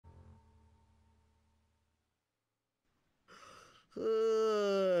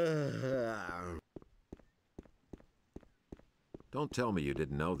Don't tell me you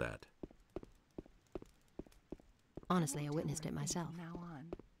didn't know that. Honestly, I witnessed it myself.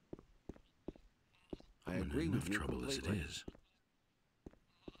 I agree with you trouble as it completely. is.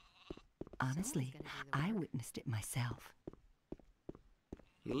 Honestly, I witnessed it myself.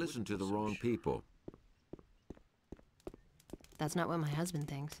 You listened to the wrong people. That's not what my husband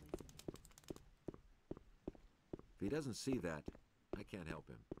thinks. If he doesn't see that, I can't help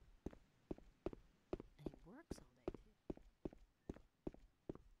him. And he works all day, too.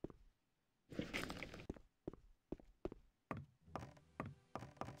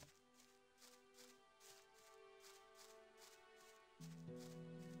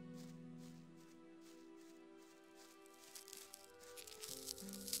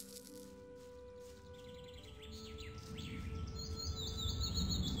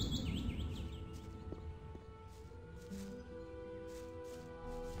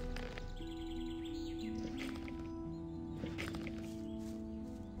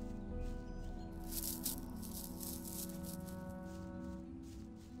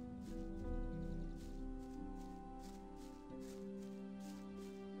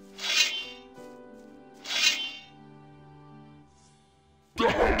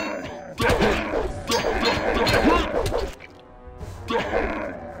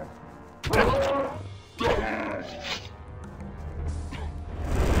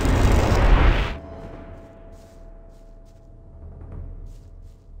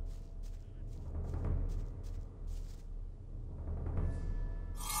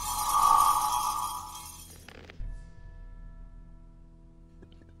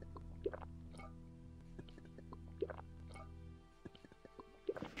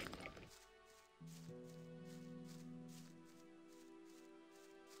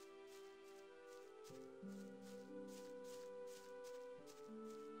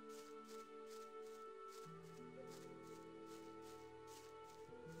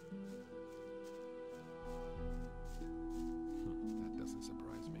 That doesn't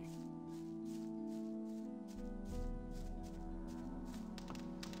surprise me.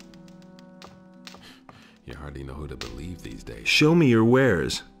 You hardly know who to believe these days. Show me your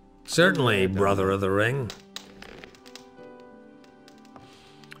wares. Certainly, brother of the ring.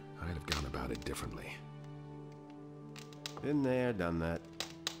 I'd have gone about it differently. Been there, done that.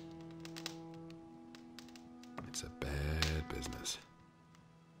 It's a bad business.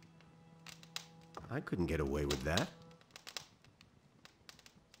 I couldn't get away with that.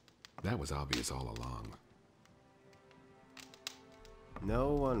 That was obvious all along. No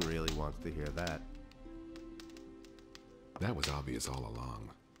one really wants to hear that. That was obvious all along.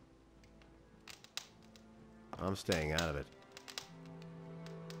 I'm staying out of it.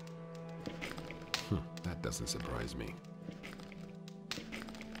 That doesn't surprise me.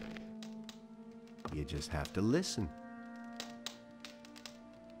 You just have to listen.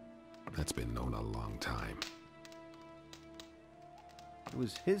 That's been known a long time. It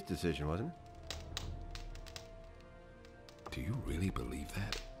was his decision, wasn't it? Do you really believe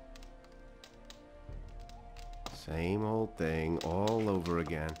that? Same old thing all over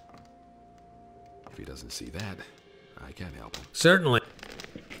again. If he doesn't see that, I can't help him. Certainly.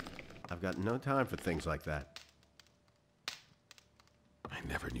 I've got no time for things like that. I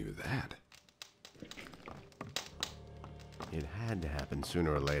never knew that. It had to happen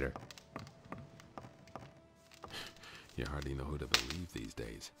sooner or later. You hardly know who to believe these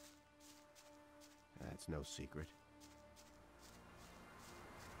days. That's no secret.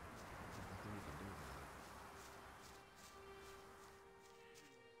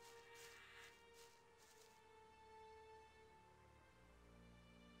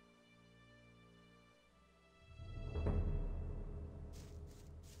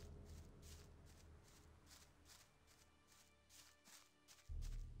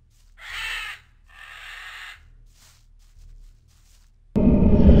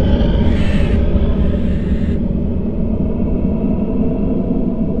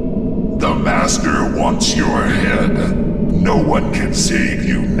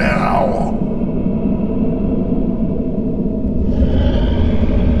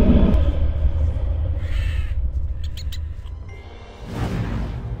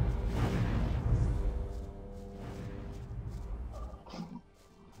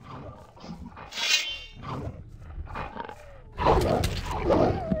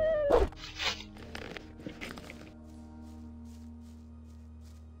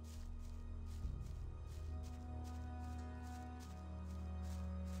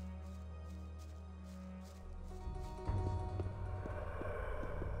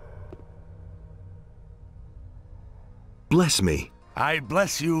 bless me. I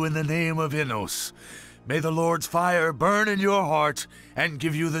bless you in the name of Innos. May the Lord's fire burn in your heart and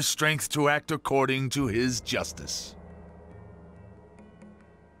give you the strength to act according to his justice.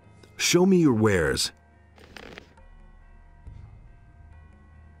 Show me your wares.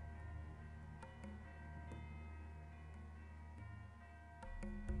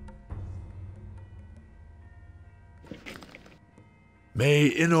 May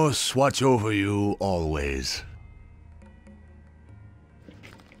Innos watch over you always.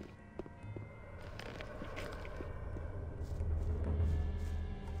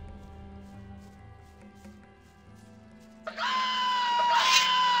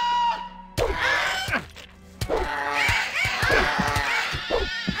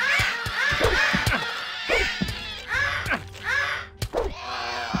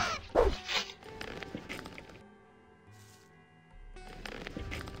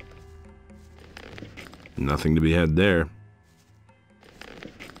 Nothing to be had there.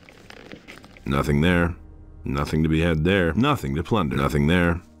 Nothing there. Nothing to be had there. Nothing to plunder. Nothing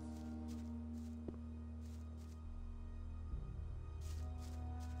there.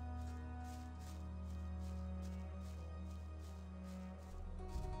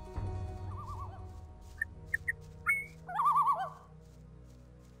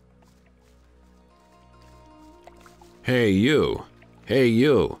 Hey, you. Hey,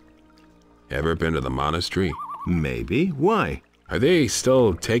 you. Ever been to the monastery? Maybe. Why? Are they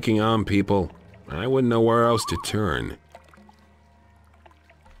still taking on people? I wouldn't know where else to turn.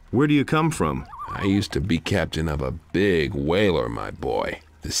 Where do you come from? I used to be captain of a big whaler, my boy.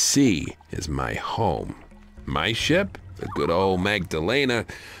 The sea is my home. My ship, the good old Magdalena,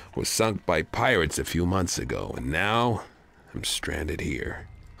 was sunk by pirates a few months ago, and now I'm stranded here.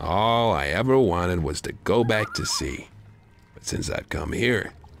 All I ever wanted was to go back to sea. But since I've come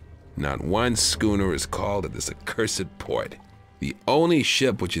here, not one schooner is called at this accursed port. The only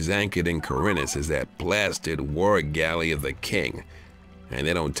ship which is anchored in Khorinis is that blasted war galley of the king, and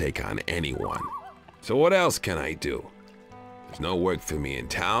they don't take on anyone. So what else can I do? There's no work for me in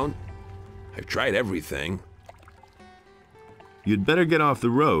town. I've tried everything. You'd better get off the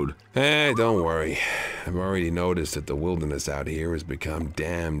road. Don't worry. I've already noticed that the wilderness out here has become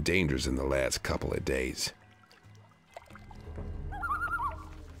damn dangerous in the last couple of days.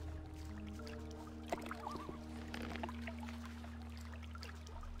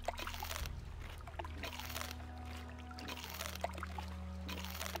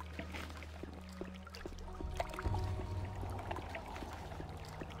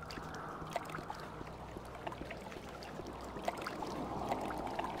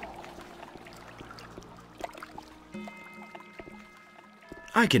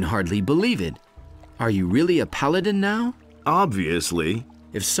 I can hardly believe it. Are you really a paladin now? Obviously.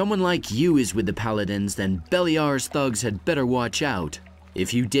 If someone like you is with the paladins, then Beliar's thugs had better watch out.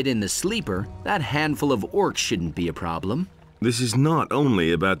 If you did in the sleeper, that handful of orcs shouldn't be a problem. This is not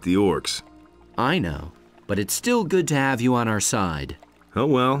only about the orcs. I know, but it's still good to have you on our side. Oh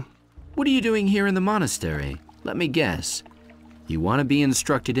well. What are you doing here in the monastery? Let me guess. You want to be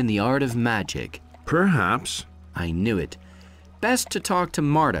instructed in the art of magic. Perhaps. I knew it. Best to talk to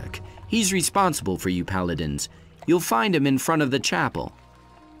Marduk. He's responsible for you paladins. You'll find him in front of the chapel.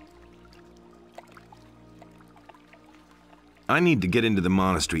 I need to get into the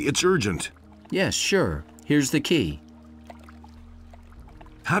monastery. It's urgent. Yes, sure. Here's the key.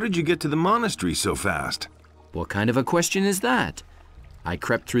 How did you get to the monastery so fast? What kind of a question is that? I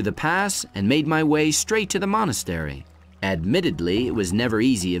crept through the pass and made my way straight to the monastery. Admittedly, it was never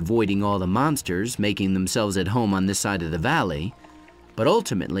easy avoiding all the monsters making themselves at home on this side of the valley, but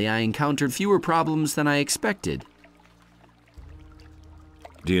ultimately I encountered fewer problems than I expected.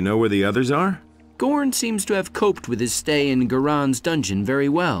 Do you know where the others are? Gorn seems to have coped with his stay in Garan's dungeon very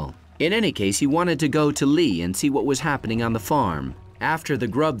well. In any case, he wanted to go to Lee and see what was happening on the farm. After the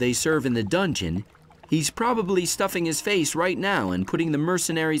grub they serve in the dungeon, he's probably stuffing his face right now and putting the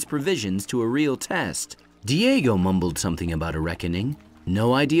mercenaries' provisions to a real test. Diego mumbled something about a reckoning.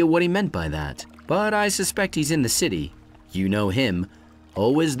 No idea what he meant by that, but I suspect he's in the city. You know him,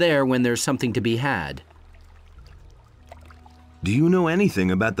 always there when there's something to be had. Do you know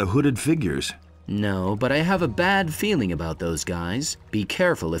anything about the hooded figures? No, but I have a bad feeling about those guys. Be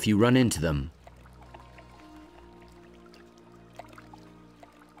careful if you run into them.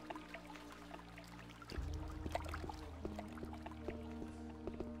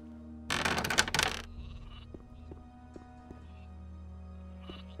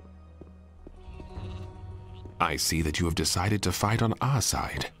 I see that you have decided to fight on our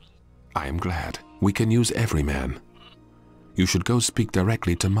side. I am glad. We can use every man. You should go speak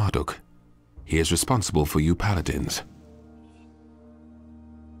directly to Marduk. He is responsible for you paladins.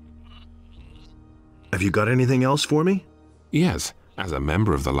 Have you got anything else for me? Yes, as a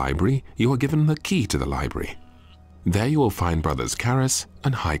member of the library, you are given the key to the library. There you will find brothers Karis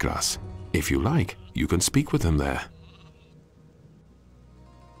and Highgrass. If you like, you can speak with them there.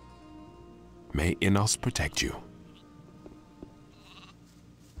 May Innos protect you.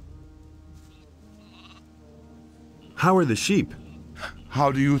 How are the sheep?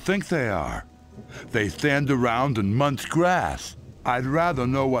 How do you think they are? They stand around and munch grass. I'd rather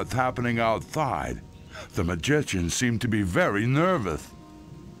know what's happening outside. The magicians seem to be very nervous.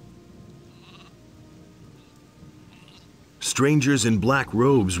 Strangers in black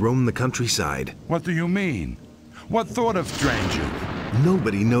robes roam the countryside. What do you mean? What sort of strangers?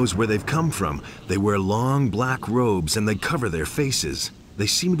 Nobody knows where they've come from. They wear long black robes and they cover their faces. They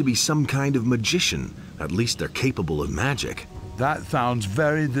seem to be some kind of magician. At least they're capable of magic. That sounds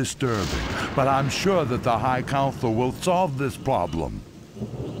very disturbing, but I'm sure that the High Council will solve this problem.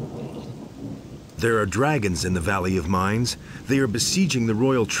 There are dragons in the Valley of Mines. They are besieging the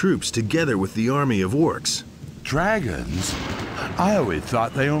royal troops together with the army of orcs. Dragons? I always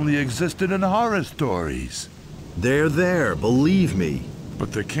thought they only existed in horror stories. They're there, believe me.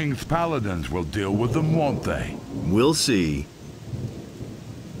 But the King's Paladins will deal with them, won't they? We'll see.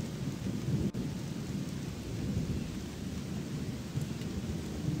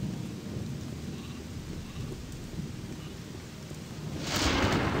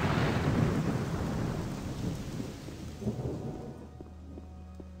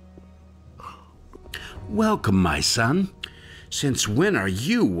 Welcome, my son. Since when are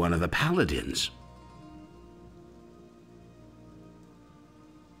you one of the Paladins?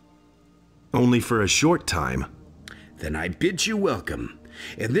 Only for a short time. Then I bid you welcome.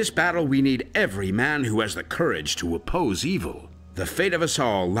 In this battle we need every man who has the courage to oppose evil. The fate of us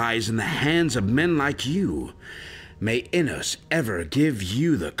all lies in the hands of men like you. May Innos ever give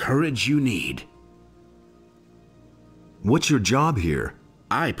you the courage you need. What's your job here?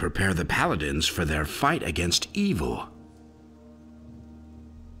 I prepare the Paladins for their fight against evil.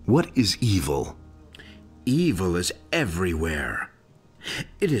 What is evil? Evil is everywhere.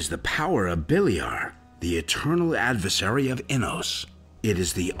 It is the power of Beliar, the eternal adversary of Innos. It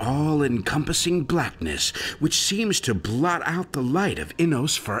is the all-encompassing blackness which seems to blot out the light of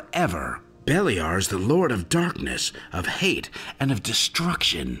Innos forever. Beliar is the lord of darkness, of hate, and of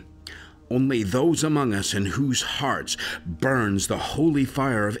destruction. Only those among us in whose hearts burns the holy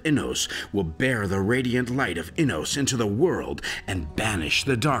fire of Innos will bear the radiant light of Innos into the world and banish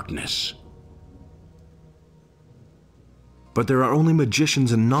the darkness. But there are only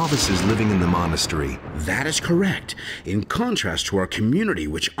magicians and novices living in the monastery. That is correct, in contrast to our community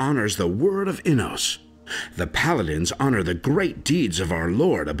which honors the word of Innos. The Paladins honor the great deeds of our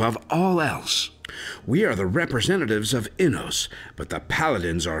Lord above all else. We are the representatives of Innos, but the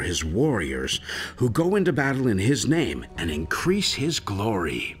Paladins are his warriors, who go into battle in his name and increase his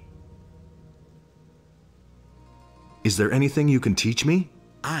glory. Is there anything you can teach me?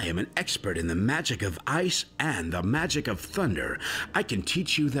 I am an expert in the magic of ice and the magic of thunder. I can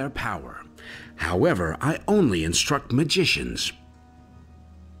teach you their power. However, I only instruct magicians.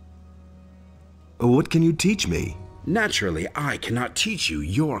 What can you teach me? Naturally, I cannot teach you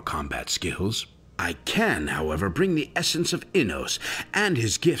your combat skills. I can, however, bring the essence of Innos and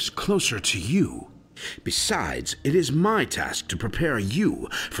his gifts closer to you. Besides, it is my task to prepare you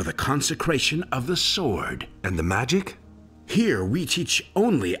for the consecration of the sword. And the magic? Here we teach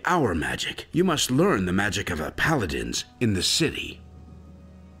only our magic. You must learn the magic of the Paladins in the city.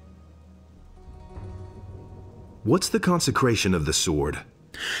 What's the consecration of the sword?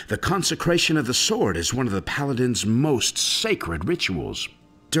 The consecration of the sword is one of the Paladins' most sacred rituals.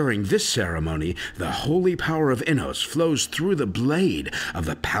 During this ceremony, the holy power of Innos flows through the blade of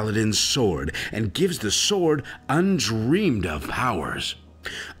the Paladin's sword and gives the sword undreamed of powers.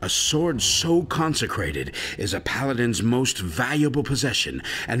 A sword so consecrated is a Paladin's most valuable possession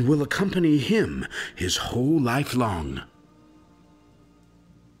and will accompany him his whole life long.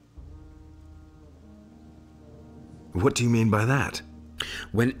 What do you mean by that?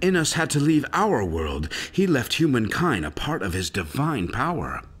 When Innos had to leave our world, he left humankind a part of his divine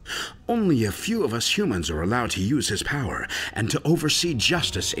power. Only a few of us humans are allowed to use his power and to oversee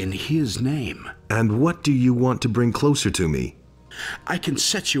justice in his name. And what do you want to bring closer to me? I can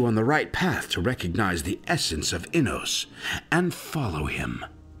set you on the right path to recognize the essence of Innos and follow him.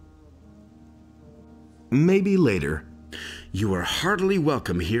 Maybe later. You are heartily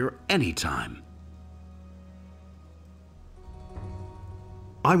welcome here anytime.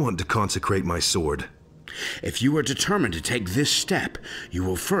 I want to consecrate my sword. If you are determined to take this step, you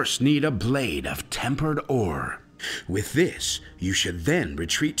will first need a blade of tempered ore. With this, you should then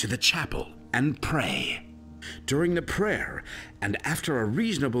retreat to the chapel. and pray. During the prayer, and after a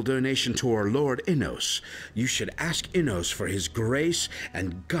reasonable donation to our Lord Innos, you should ask Innos for his grace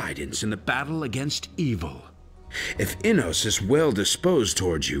and guidance in the battle against evil. If Innos is well disposed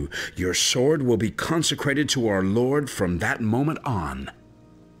towards you, your sword will be consecrated to our Lord from that moment on.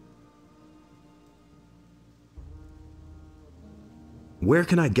 Where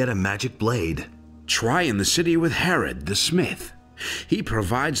can I get a magic blade? Try in the city with Herod, the smith. He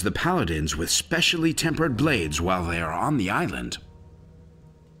provides the paladins with specially tempered blades while they are on the island.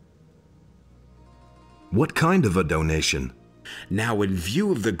 What kind of a donation? Now, in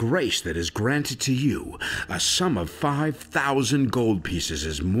view of the grace that is granted to you, a sum of 5,000 gold pieces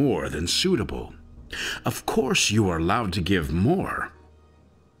is more than suitable. Of course, you are allowed to give more.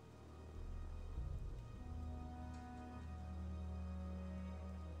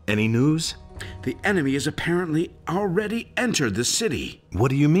 Any news? The enemy has apparently already entered the city. What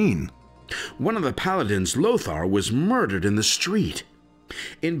do you mean? One of the paladins, Lothar, was murdered in the street.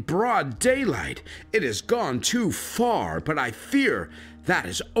 In broad daylight. It has gone too far, but I fear that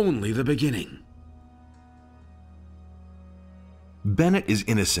is only the beginning. Bennett is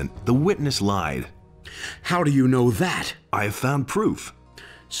innocent. The witness lied. How do you know that? I have found proof.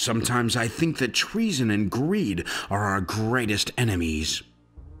 Sometimes I think that treason and greed are our greatest enemies.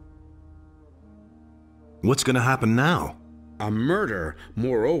 What's going to happen now? A murder,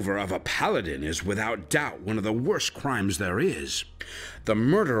 moreover, of a paladin is without doubt one of the worst crimes there is. The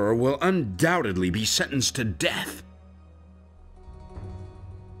murderer will undoubtedly be sentenced to death.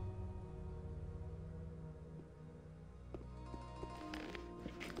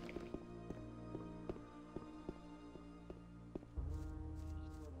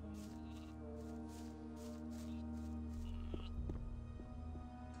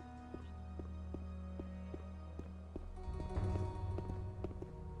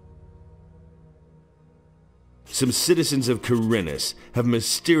 Some citizens of Khorinis have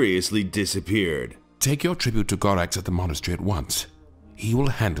mysteriously disappeared. Take your tribute to Gorax at the monastery at once. He will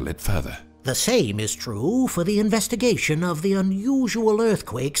handle it further. The same is true for the investigation of the unusual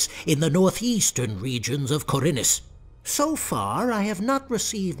earthquakes in the northeastern regions of Khorinis. So far, I have not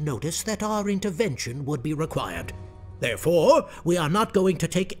received notice that our intervention would be required. Therefore, we are not going to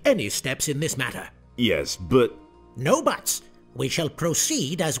take any steps in this matter. Yes, but... No buts. We shall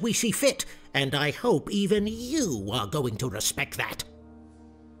proceed as we see fit, and I hope even you are going to respect that.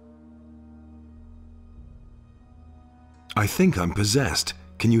 I think I'm possessed.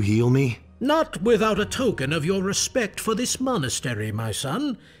 Can you heal me? Not without a token of your respect for this monastery, my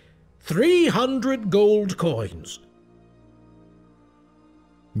son. 300 gold coins.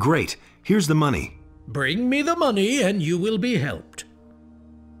 Great. Here's the money. Bring me the money and you will be helped.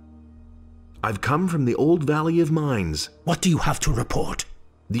 I've come from the old Valley of Mines. What do you have to report?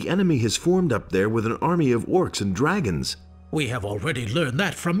 The enemy has formed up there with an army of orcs and dragons. We have already learned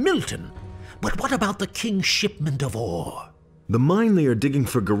that from Milton. But what about the king's shipment of ore? The mine they are digging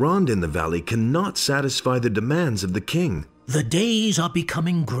for Garand in the valley cannot satisfy the demands of the king. The days are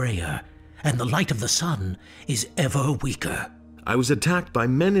becoming grayer, and the light of the sun is ever weaker. I was attacked by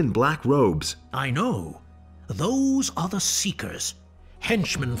men in black robes. I know. Those are the Seekers,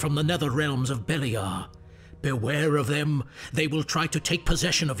 henchmen from the nether realms of Beliar. Beware of them. They will try to take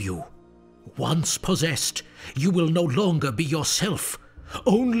possession of you. Once possessed, you will no longer be yourself.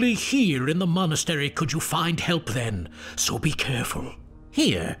 Only here in the monastery could you find help then, so be careful.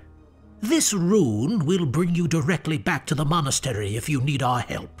 Here, this rune will bring you directly back to the monastery if you need our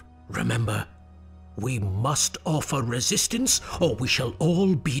help. Remember, we must offer resistance or we shall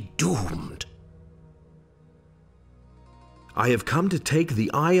all be doomed. I have come to take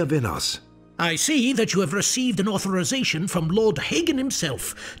the Eye of Innos. I see that you have received an authorization from Lord Hagen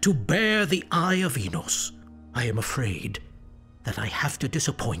himself to bear the Eye of Innos. I am afraid that I have to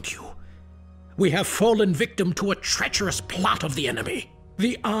disappoint you. We have fallen victim to a treacherous plot of the enemy.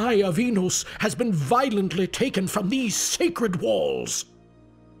 The Eye of Innos has been violently taken from these sacred walls.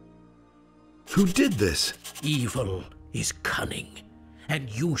 Who did this? Evil is cunning, and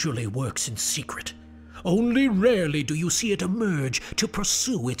usually works in secret. Only rarely do you see it emerge to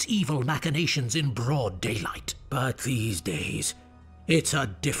pursue its evil machinations in broad daylight. But these days, it's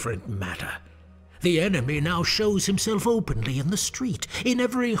a different matter. The enemy now shows himself openly in the street, in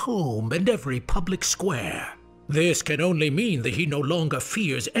every home and every public square. This can only mean that he no longer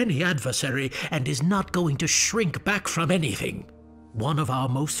fears any adversary and is not going to shrink back from anything. One of our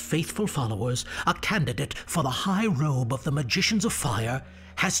most faithful followers, a candidate for the high robe of the Magicians of Fire,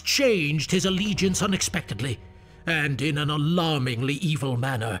 has changed his allegiance unexpectedly, and in an alarmingly evil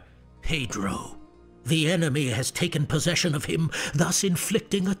manner. Pedro. The enemy has taken possession of him, thus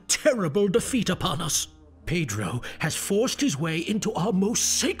inflicting a terrible defeat upon us. Pedro has forced his way into our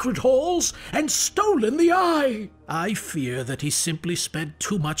most sacred halls and stolen the eye. I fear that he simply spent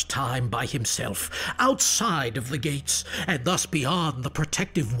too much time by himself, outside of the gates, and thus beyond the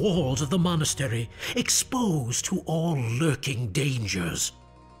protective walls of the monastery, exposed to all lurking dangers.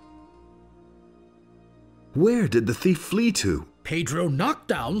 Where did the thief flee to? Pedro knocked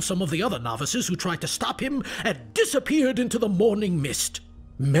down some of the other novices who tried to stop him and disappeared into the morning mist.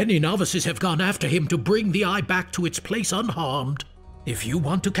 Many novices have gone after him to bring the eye back to its place unharmed. If you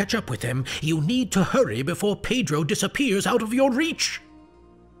want to catch up with him, you need to hurry before Pedro disappears out of your reach.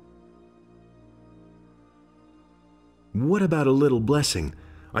 What about a little blessing?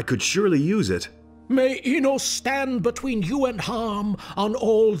 I could surely use it. May Innos stand between you and harm on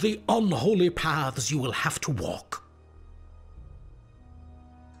all the unholy paths you will have to walk.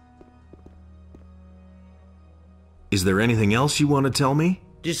 Is there anything else you want to tell me?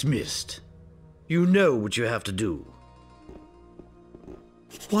 Dismissed. You know what you have to do.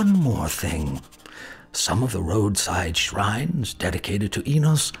 One more thing. Some of the roadside shrines dedicated to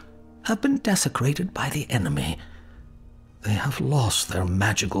Innos have been desecrated by the enemy. They have lost their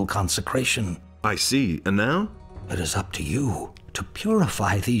magical consecration. I see. And now? It is up to you to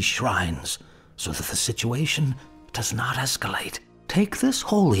purify these shrines so that the situation does not escalate. Take this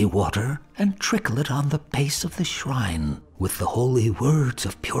holy water and trickle it on the base of the shrine. With the holy words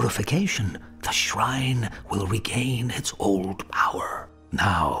of purification, the shrine will regain its old power.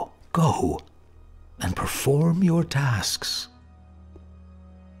 Now, go and perform your tasks.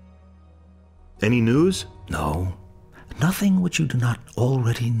 Any news? No, nothing which you do not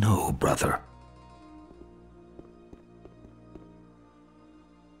already know, brother.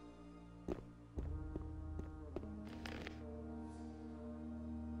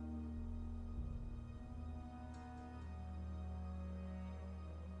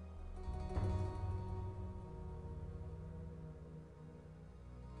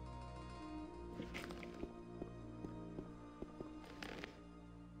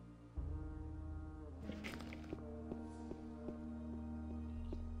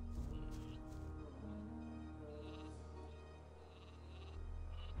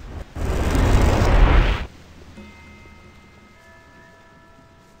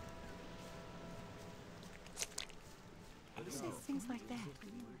 Things like that.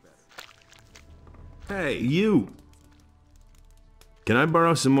 Hey, you! Can I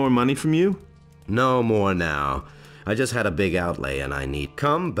borrow some more money from you? No more now. I just had a big outlay and I need...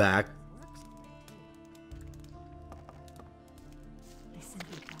 Come back. He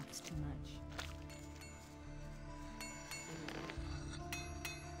simply talks too much.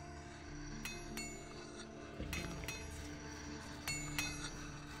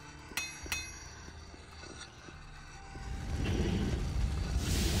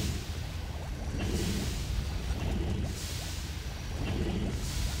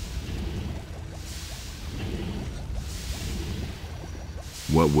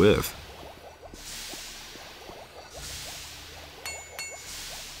 What with?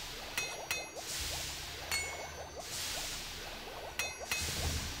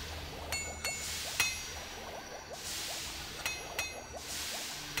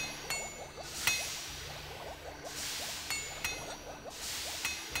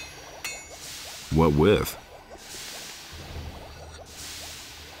 What with?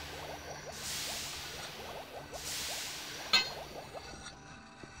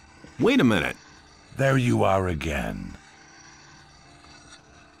 Wait a minute. There you are again.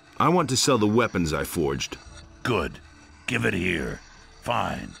 I want to sell the weapons I forged. Good. Give it here.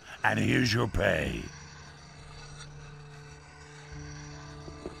 Fine. And here's your pay.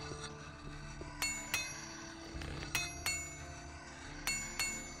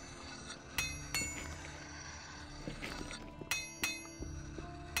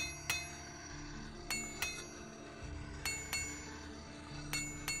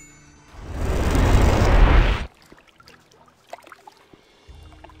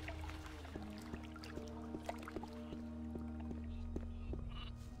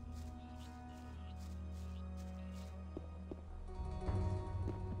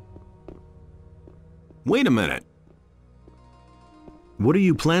 Wait a minute. What are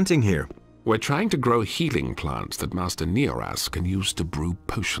you planting here? We're trying to grow healing plants that Master Neoras can use to brew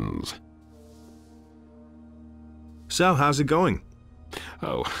potions. So, how's it going?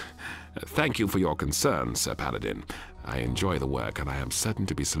 Oh, thank you for your concern, Sir Paladin. I enjoy the work, and I am certain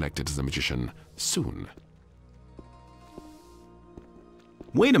to be selected as a magician soon.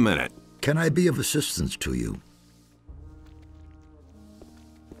 Wait a minute. Can I be of assistance to you?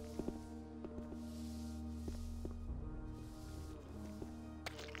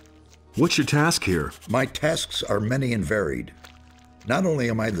 What's your task here? My tasks are many and varied. Not only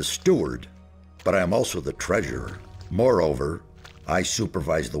am I the steward, but I am also the treasurer. Moreover, I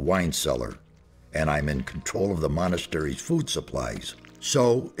supervise the wine cellar, and I'm in control of the monastery's food supplies.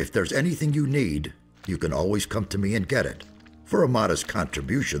 So, if there's anything you need, you can always come to me and get it. For a modest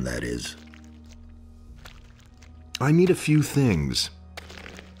contribution, that is. I need a few things.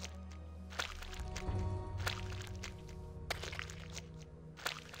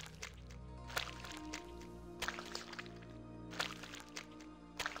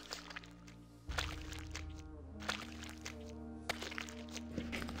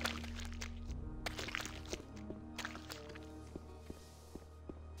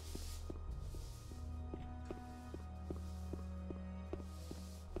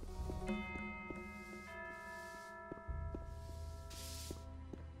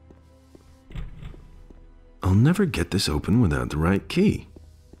 I'll never get this open without the right key.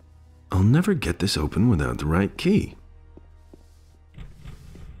 I'll never get this open without the right key.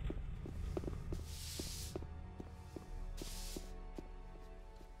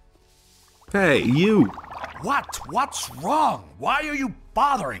 Hey, you! What? What's wrong? Why are you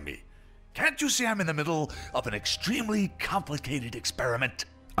bothering me? Can't you see I'm in the middle of an extremely complicated experiment?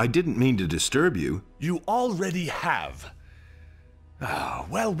 I didn't mean to disturb you. You already have.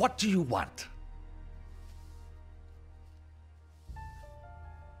 Well, what do you want?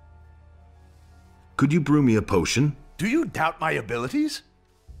 Could you brew me a potion? Do you doubt my abilities?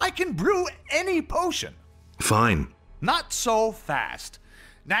 I can brew any potion. Fine. Not so fast.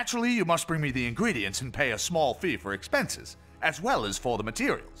 Naturally, you must bring me the ingredients and pay a small fee for expenses, as well as for the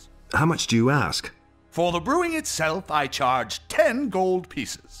materials. How much do you ask? For the brewing itself, I charge 10 gold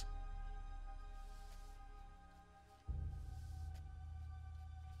pieces.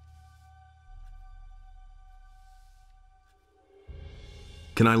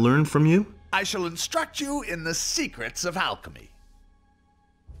 Can I learn from you? I shall instruct you in the secrets of alchemy.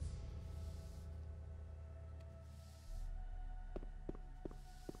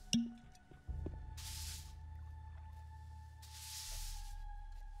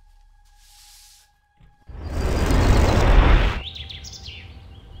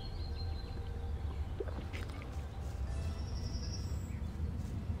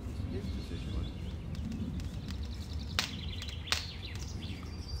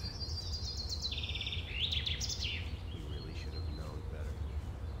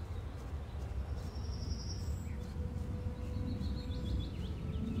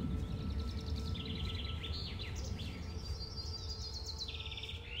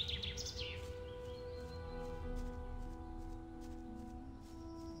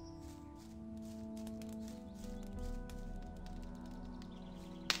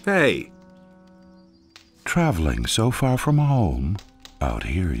 Hey! Traveling so far from home? Out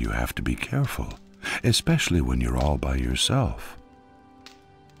here you have to be careful, especially when you're all by yourself.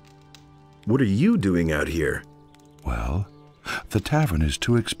 What are you doing out here? Well, the tavern is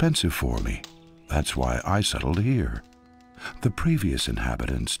too expensive for me. That's why I settled here. The previous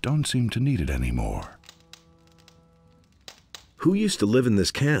inhabitants don't seem to need it anymore. Who used to live in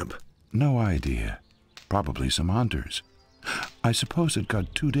this camp? No idea. Probably some hunters. I suppose it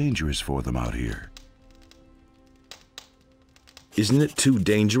got too dangerous for them out here. Isn't it too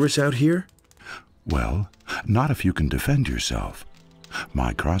dangerous out here? Well, not if you can defend yourself.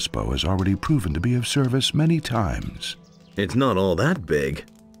 My crossbow has already proven to be of service many times. It's not all that big.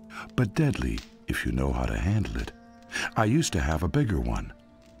 But deadly, if you know how to handle it. I used to have a bigger one.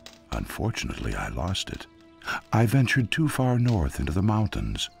 Unfortunately, I lost it. I ventured too far north into the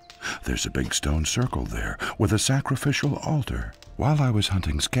mountains. There's a big stone circle there with a sacrificial altar. While I was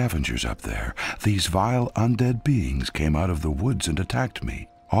hunting scavengers up there, these vile undead beings came out of the woods and attacked me.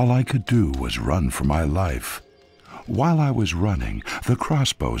 All I could do was run for my life. While I was running, the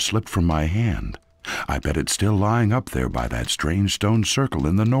crossbow slipped from my hand. I bet it's still lying up there by that strange stone circle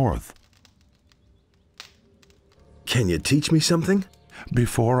in the north. Can you teach me something?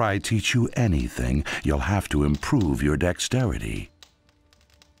 Before I teach you anything, you'll have to improve your dexterity.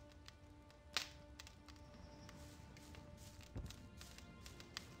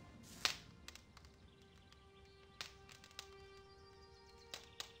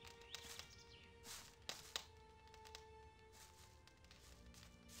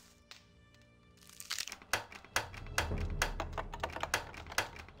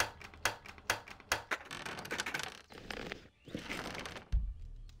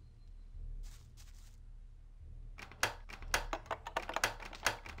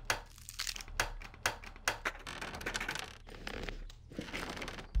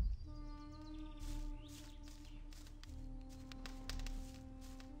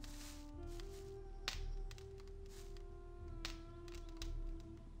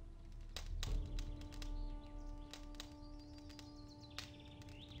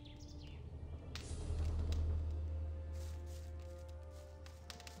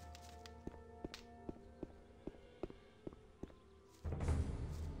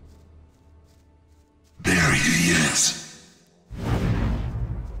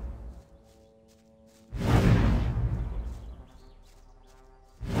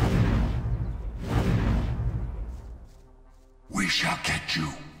 shall get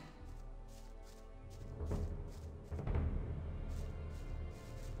you.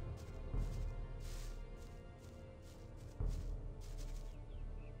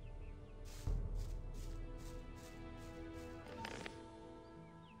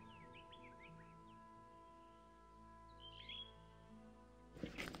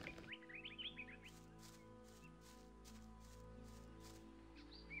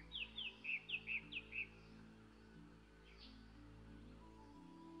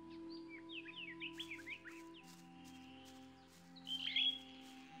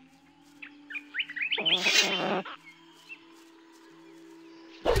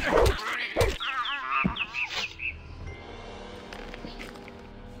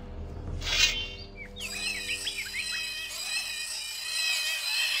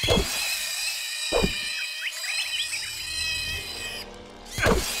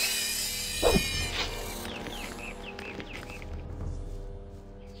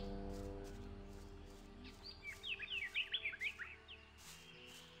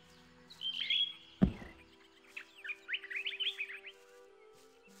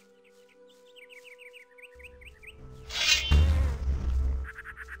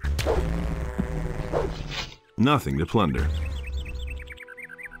 Nothing to plunder.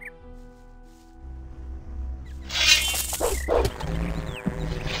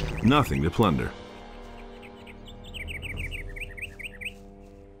 Nothing to plunder.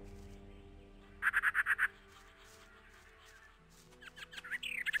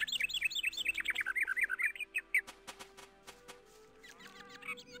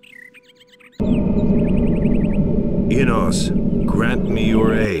 Innos, grant me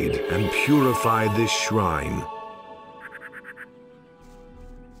your aid and purify this shrine.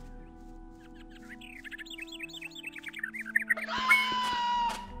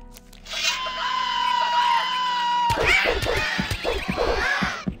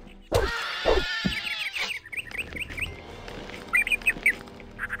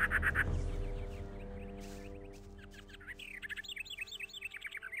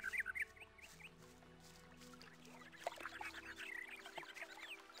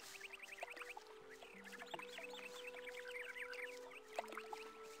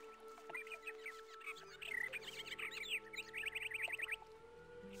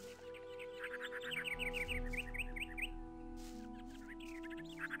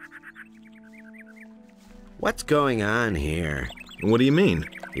 What's going on here? What do you mean?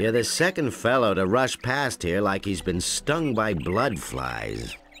 You're the second fellow to rush past here like he's been stung by blood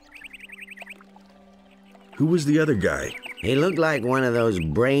flies. Who was the other guy? He looked like one of those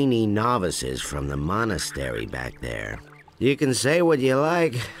brainy novices from the monastery back there. You can say what you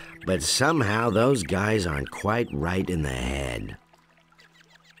like, but somehow those guys aren't quite right in the head.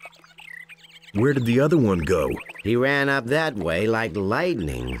 Where did the other one go? He ran up that way like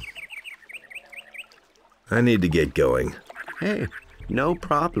lightning. I need to get going. Hey, no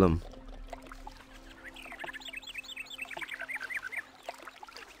problem.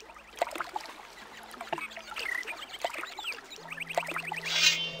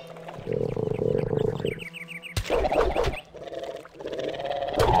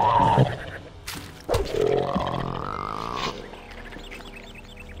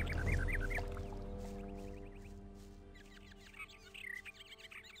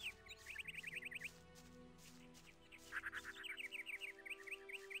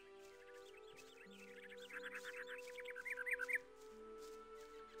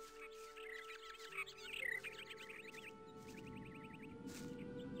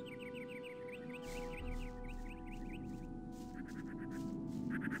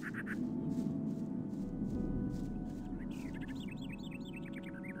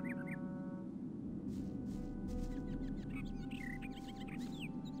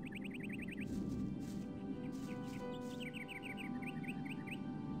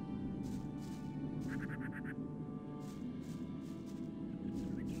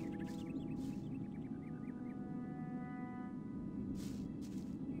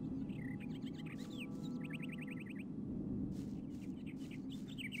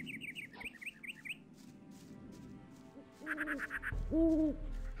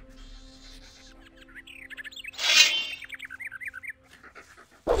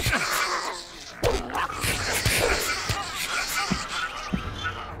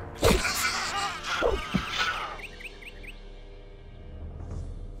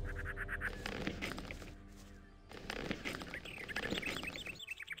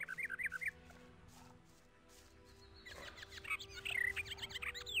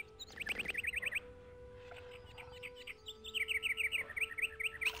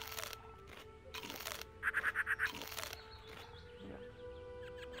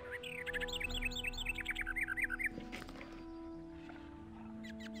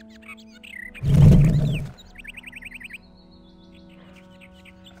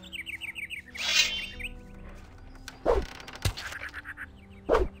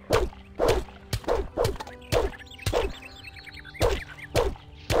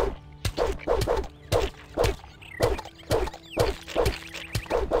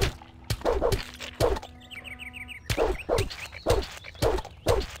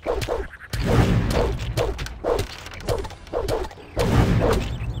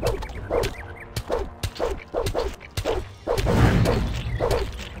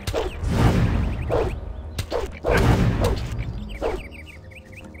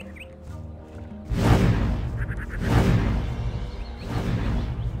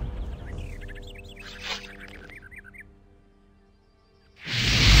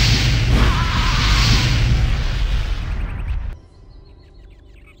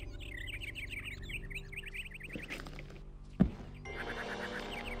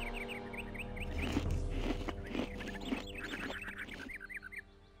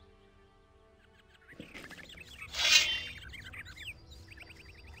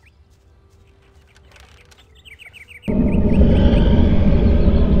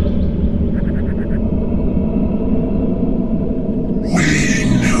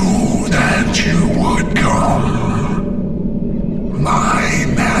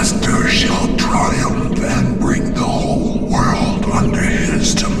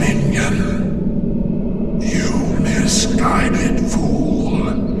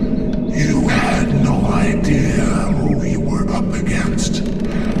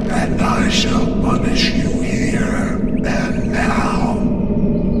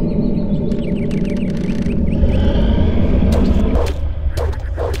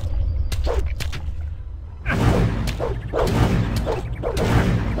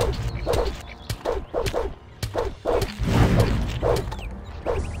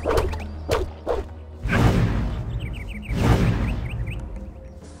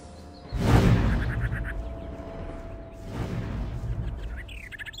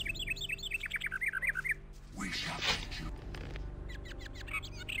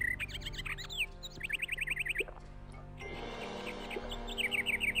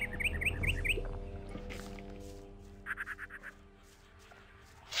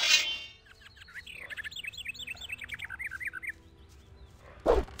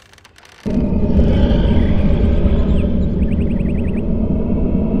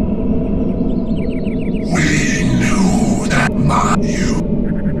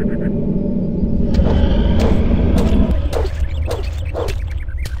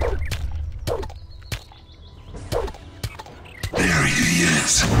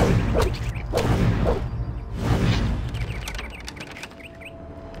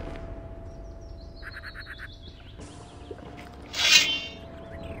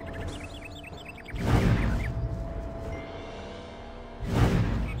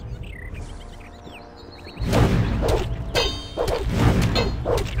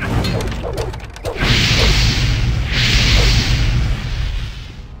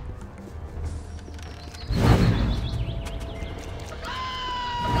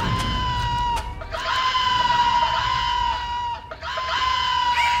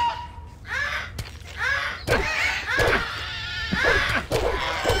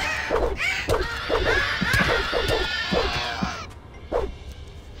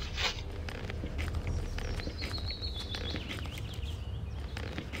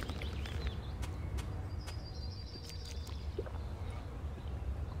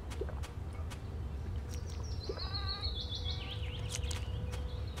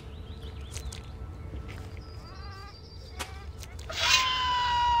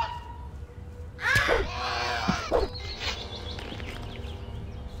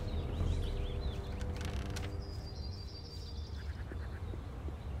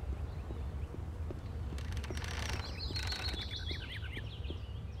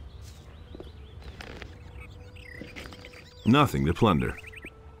 Nothing to plunder.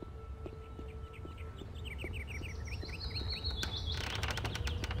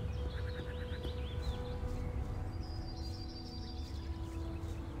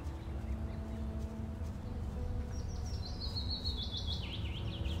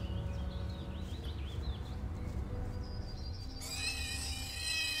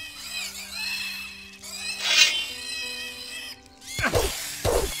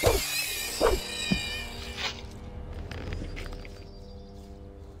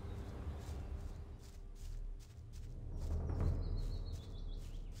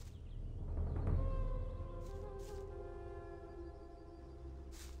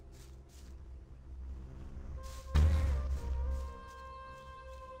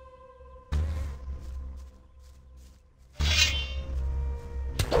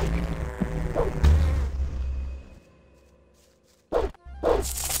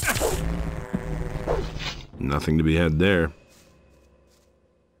 Nothing to be had there.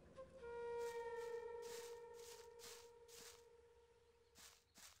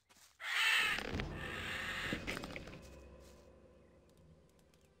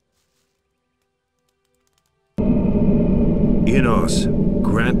 Innos,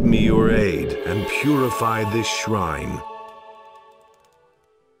 grant me your aid and purify this shrine.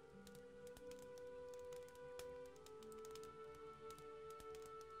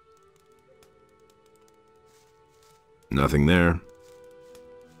 Nothing there.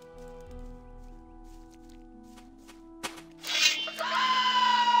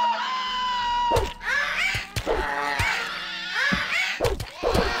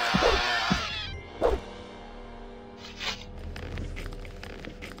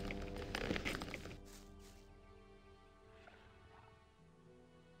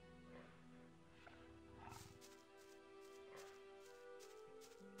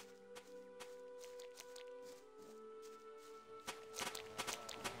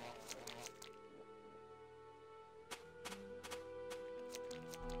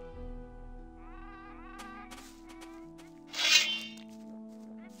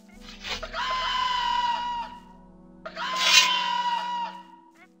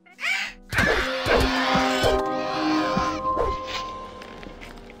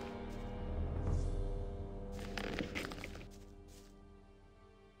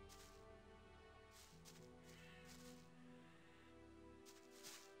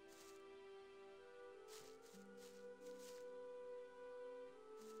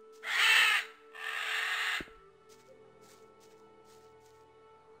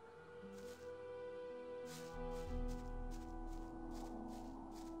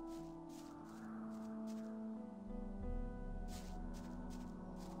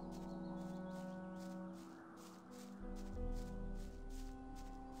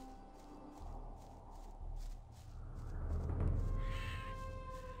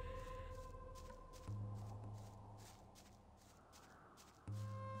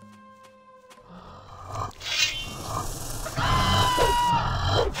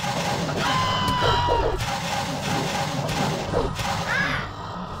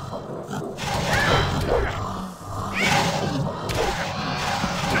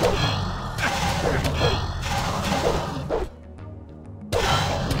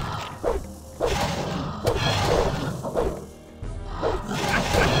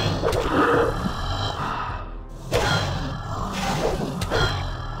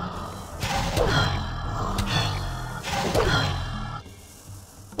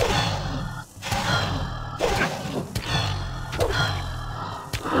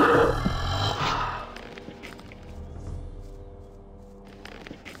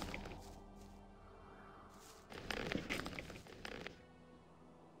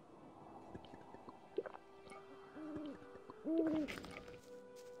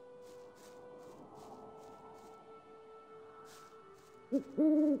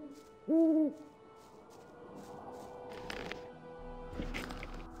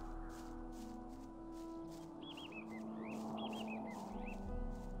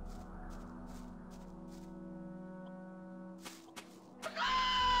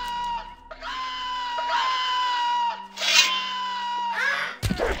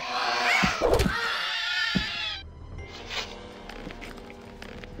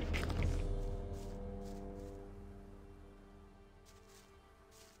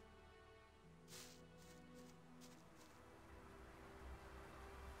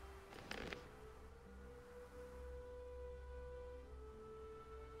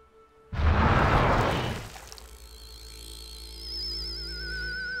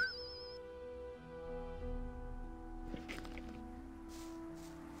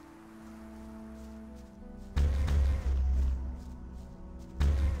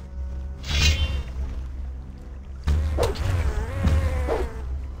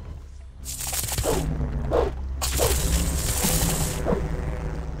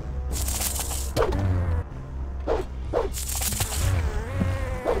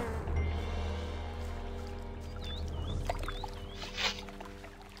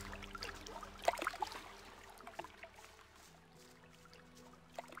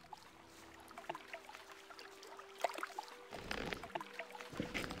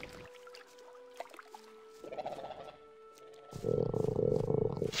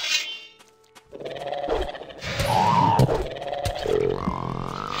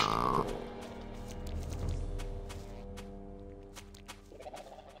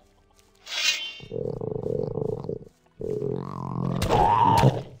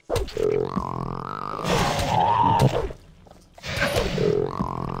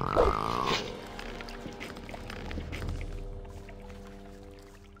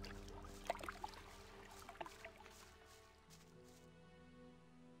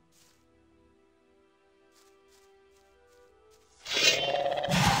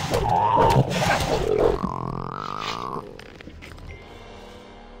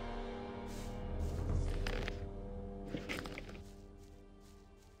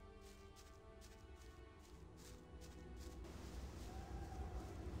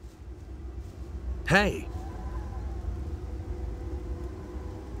 Hey!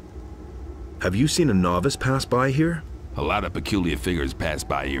 Have you seen a novice pass by here? A lot of peculiar figures passed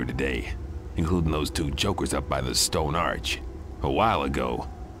by here today, including those two jokers up by the stone arch. A while ago,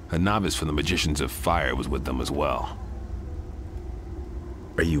 a novice from the Magicians of Fire was with them as well.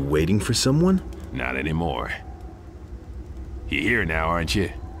 Are you waiting for someone? Not anymore. You're here now, aren't you?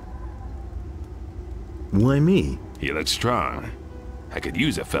 Why me? You look strong. I could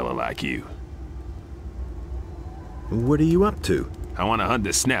use a fella like you. What are you up to? I want to hunt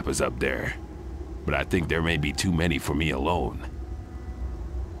the snappers up there, but I think there may be too many for me alone.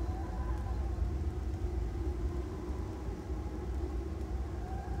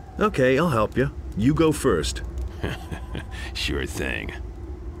 Okay, I'll help you. You go first. Sure thing.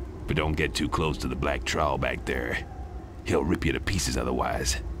 But don't get too close to the black troll back there. He'll rip you to pieces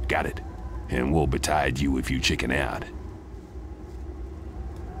otherwise. Got it? And we'll betide you if you chicken out.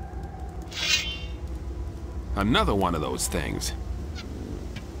 Another one of those things.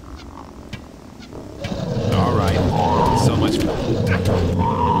 All right. So much for...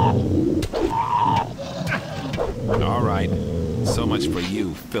 All right. So much for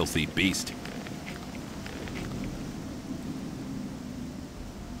you, filthy beast.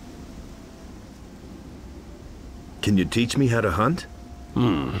 Can you teach me how to hunt?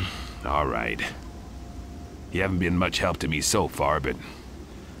 All right. You haven't been much help to me so far, but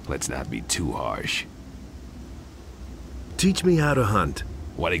let's not be too harsh. Teach me how to hunt.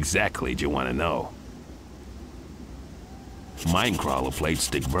 What exactly do you want to know? Minecrawler plates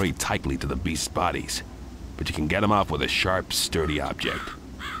stick very tightly to the beast's bodies, but you can get them off with a sharp, sturdy object.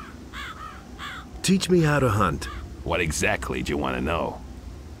 Teach me how to hunt. What exactly do you want to know?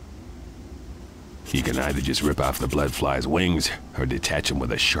 You can either just rip off the bloodfly's wings, or detach them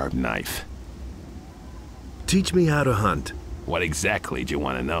with a sharp knife. Teach me how to hunt. What exactly do you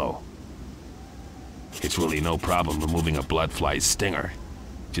want to know? It's really no problem removing a bloodfly's stinger.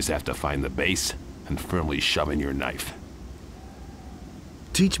 Just have to find the base and firmly shove in your knife.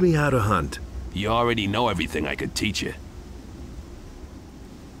 Teach me how to hunt. You already know everything I could teach you.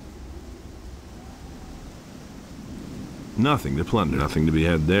 Nothing to plunder. Nothing to be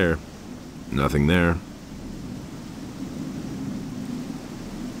had there. Nothing there.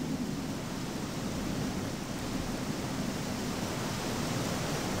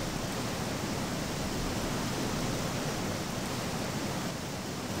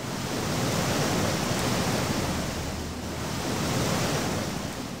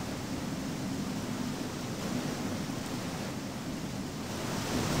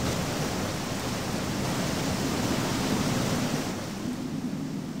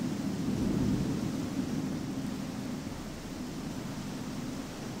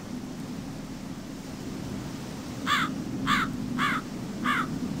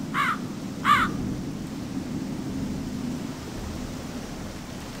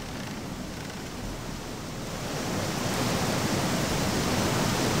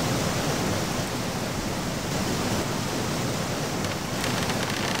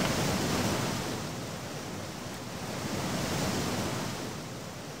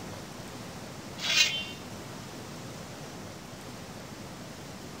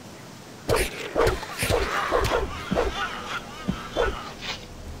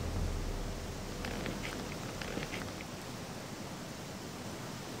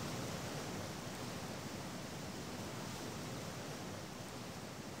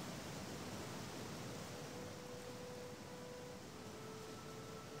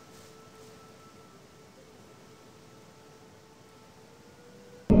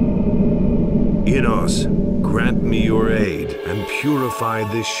 Innos, grant me your aid and purify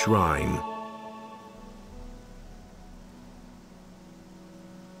this shrine.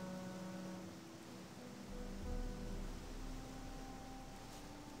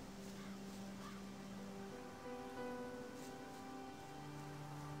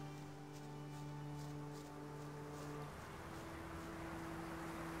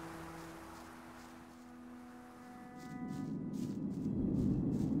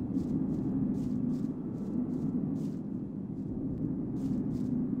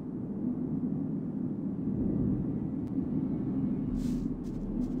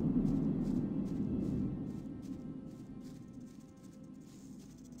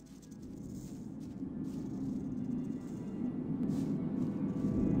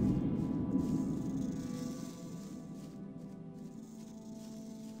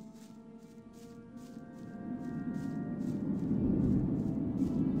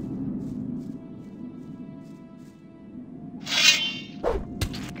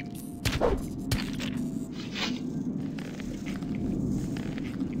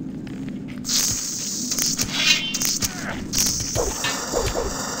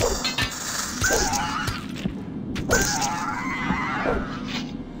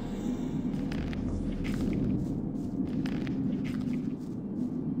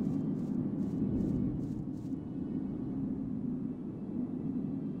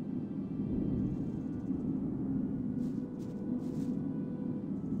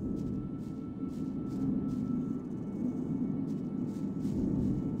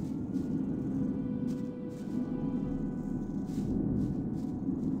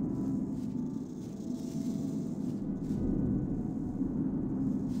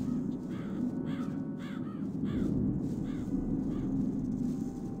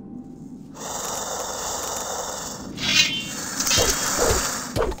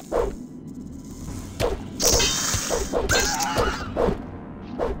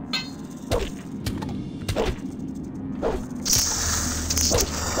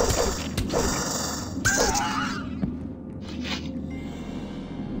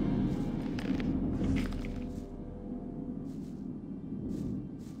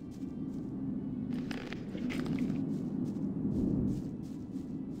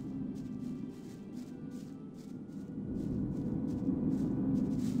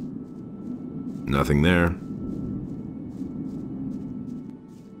 Nothing there.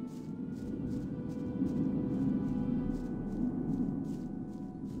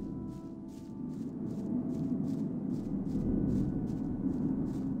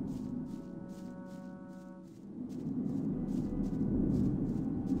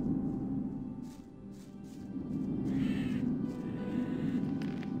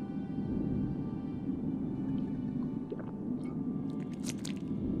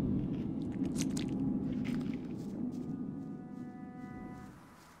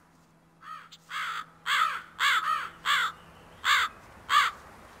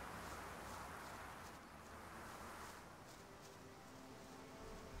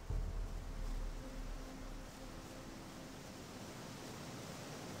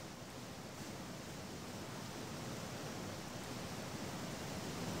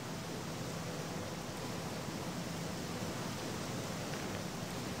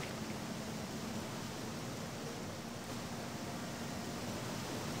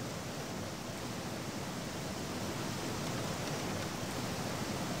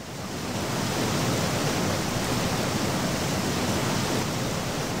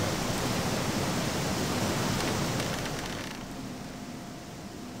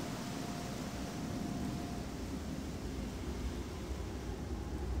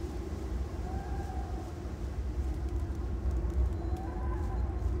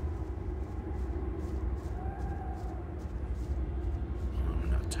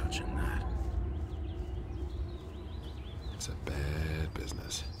 Touching that. It's a bad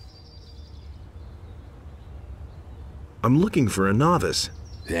business. I'm looking for a novice.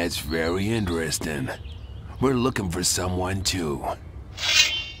 That's very interesting. We're looking for someone too.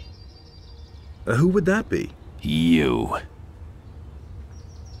 Who would that be? You.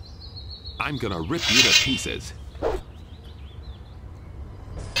 I'm gonna rip you to pieces.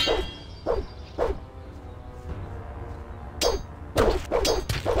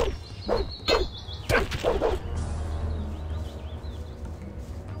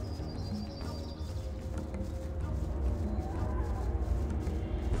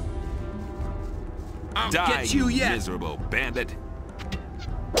 Die, Get you yet. miserable bandit.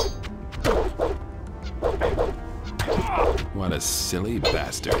 What a silly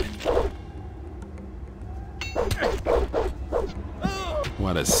bastard.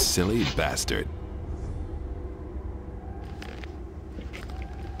 What a silly bastard.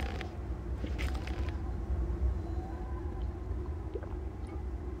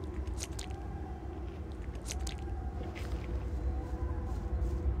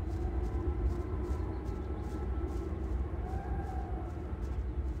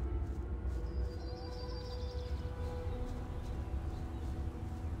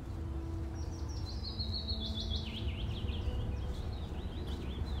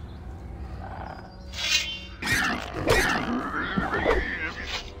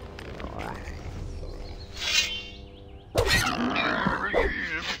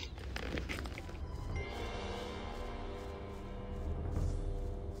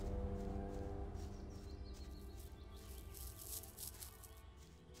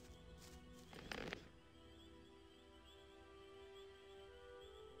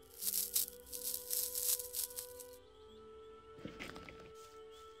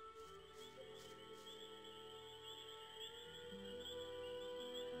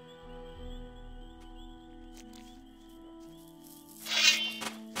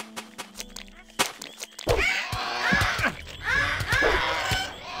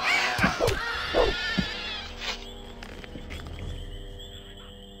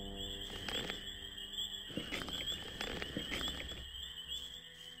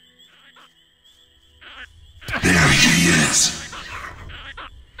 There he is.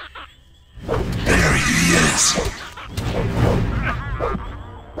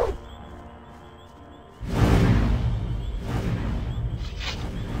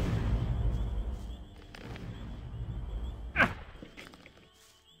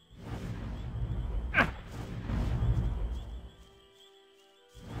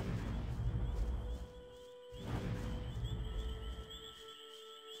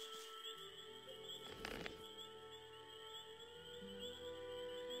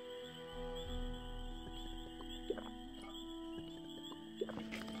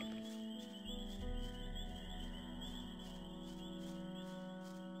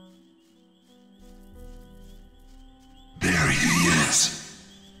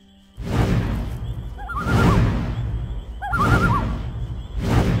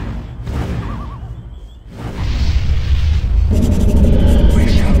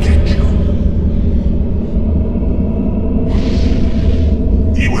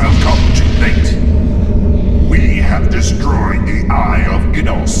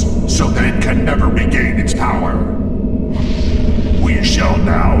 Innos, so that it can never regain its power. We shall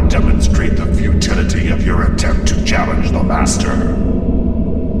now demonstrate the futility of your attempt to challenge the Master.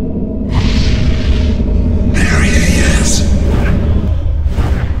 There he is.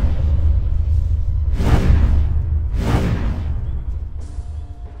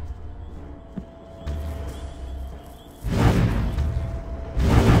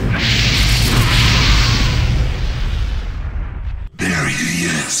 There he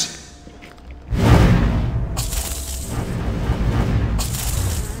is.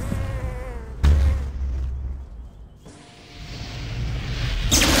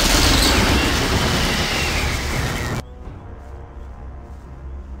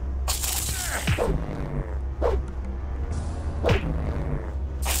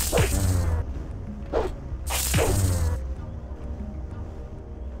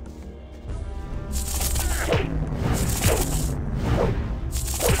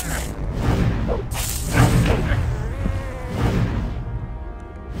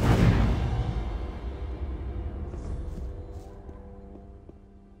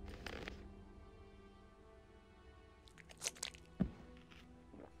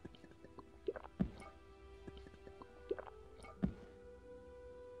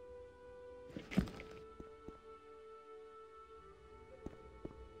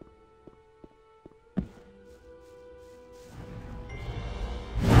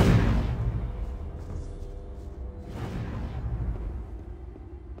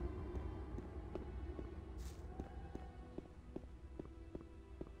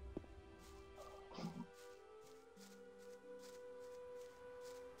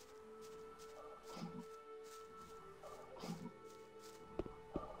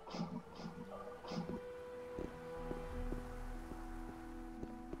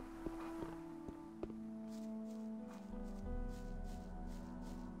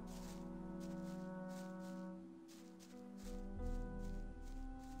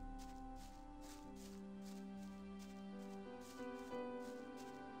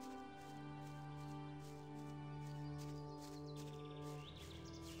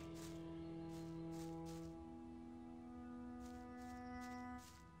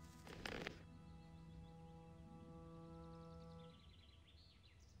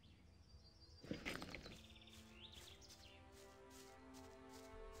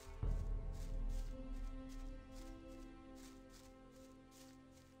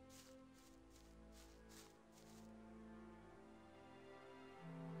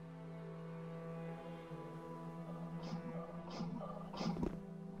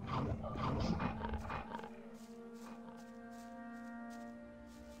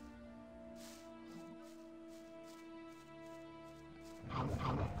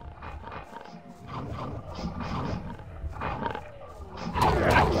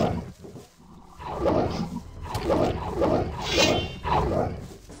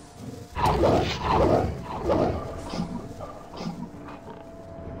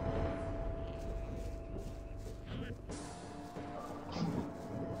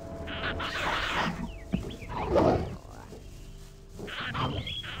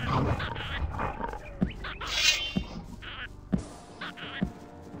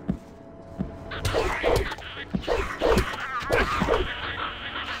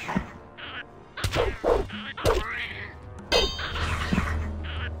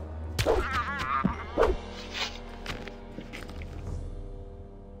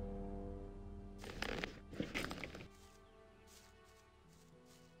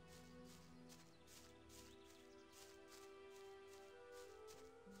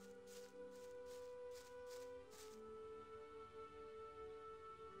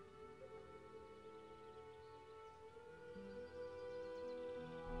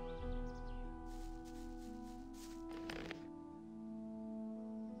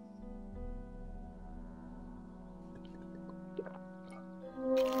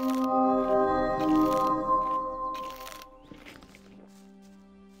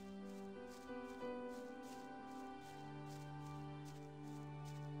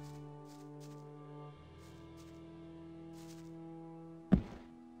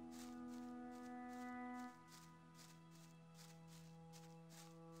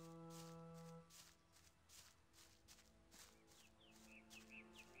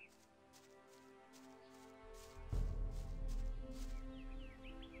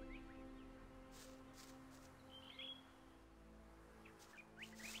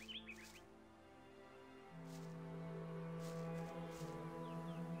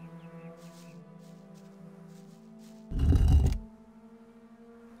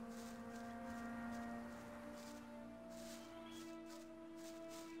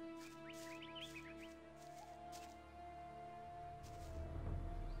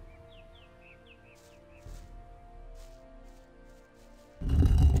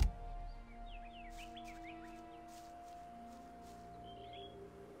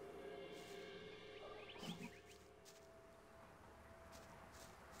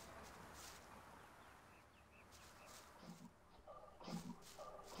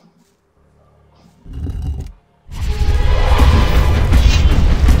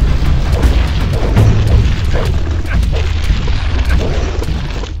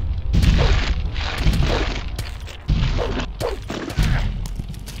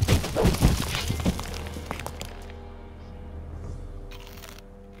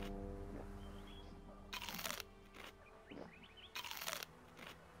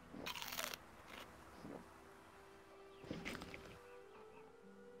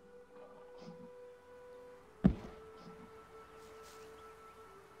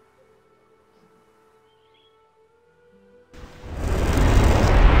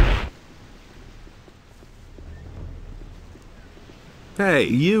 Hey,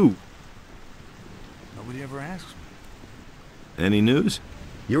 you! Nobody ever asks me. Any news?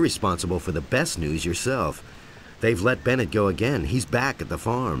 You're responsible for the best news yourself. They've let Bennett go again. He's back at the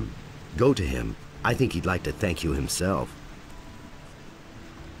farm. Go to him. I think he'd like to thank you himself.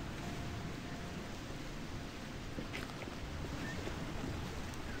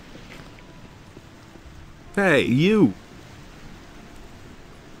 Hey, you!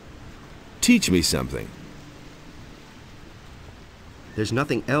 Teach me something. There's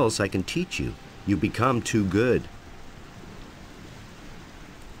nothing else I can teach you. You become too good.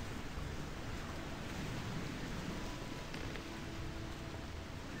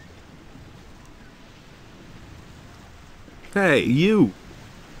 Hey, you!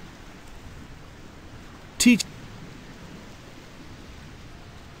 Teach...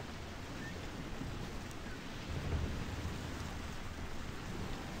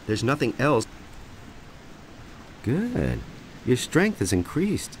 There's nothing else. Good. Your strength has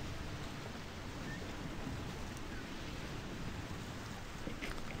increased.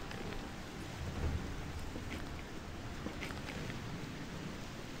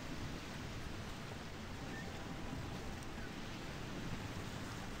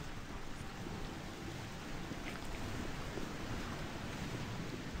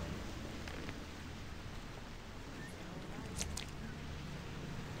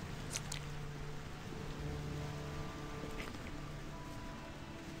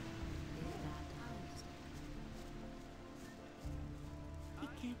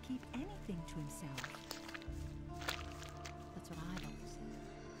 Can't keep anything to himself. That's what I've always said.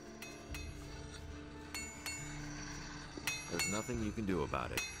 There's nothing you can do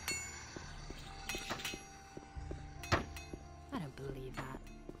about it. I don't believe that.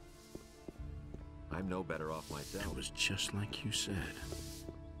 I'm no better off myself. That was just like you said.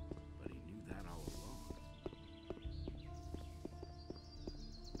 But he knew that all along.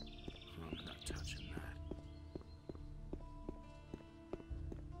 I'm not touching that.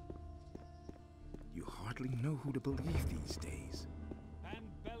 You hardly know who to believe these days. And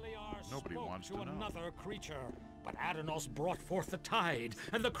Beliar Nobody spoke wants to to know. another creature, but Innos brought forth the tide,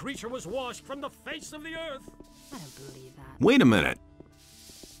 and the creature was washed from the face of the earth. I don't believe that. Wait a minute.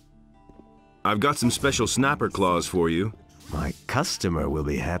 I've got some special snapper claws for you. My customer will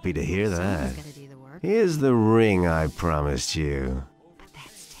be happy to hear that. Someone's gotta do the work. Here's the ring I promised you. But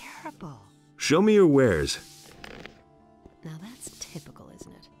that's terrible. Show me your wares. Now that's typical,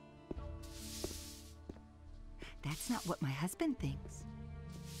 isn't it? That's not what my husband thinks.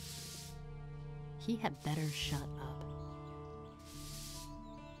 He had better shut up.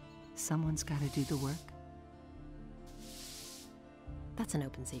 Someone's got to do the work. That's an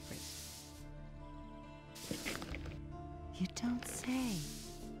open secret. You don't say.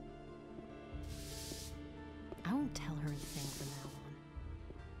 I won't tell her a thing from now on.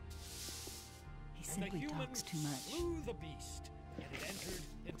 He simply talks too much. Slew the beast, and it entered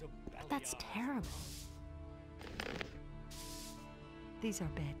into Beliar. That's terrible. These are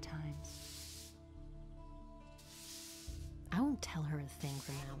bad times. I won't tell her a thing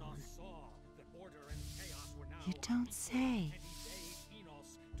from now on. You don't say.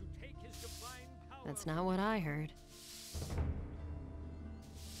 That's not what I heard.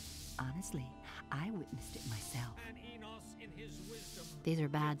 Honestly, I witnessed it myself. These are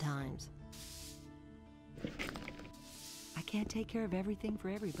bad times. I can't take care of everything for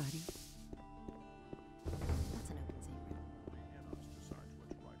everybody. That's an open secret.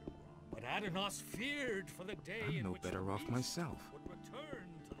 But Innos feared for the day I'm in no which better the off beast myself. would return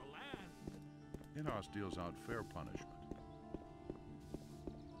to the land. Innos deals out fair punishment.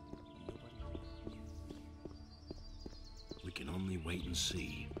 We can only wait and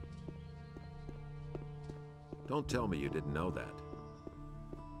see. Don't tell me you didn't know that.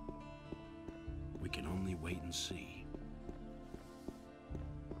 We can only wait and see.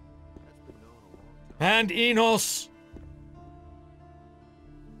 And Innos!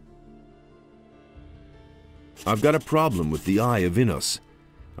 I've got a problem with the Eye of Innos.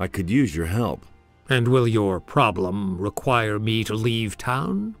 I could use your help. And will your problem require me to leave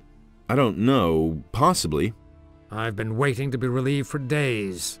town? I don't know. Possibly. I've been waiting to be relieved for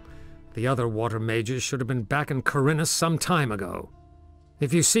days. The other water mages should have been back in Khorinis some time ago.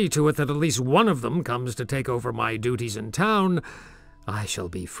 If you see to it that at least one of them comes to take over my duties in town, I shall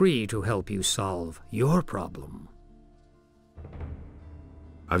be free to help you solve your problem.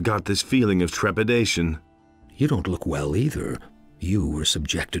 I've got this feeling of trepidation. You don't look well either. You were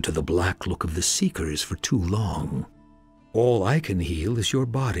subjected to the black look of the Seekers for too long. All I can heal is your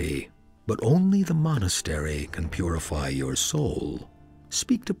body, but only the monastery can purify your soul.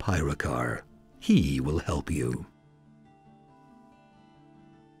 Speak to Pyrakar. He will help you.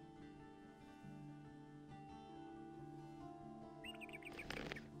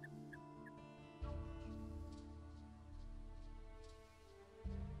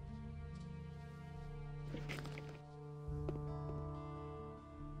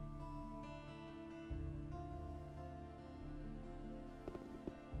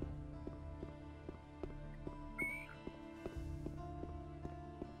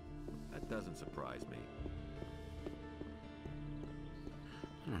 doesn't surprise me.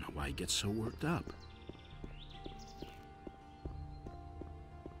 I don't know why he gets so worked up.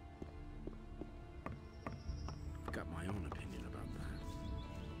 I've got my own opinion about that.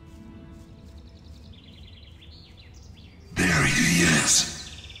 There he is.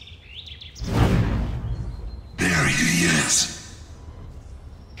 There he is.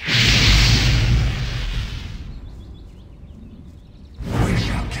 We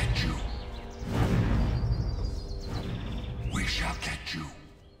shall get you. We shall get you.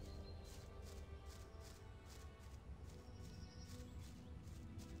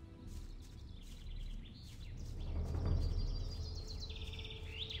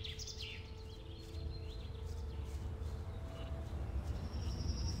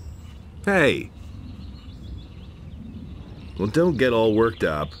 Hey! Well, don't get all worked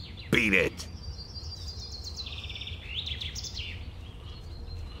up. Beat it!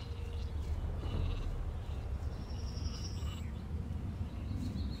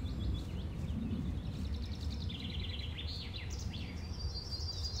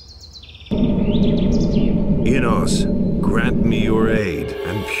 Innos, grant me your aid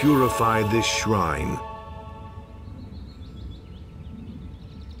and purify this shrine.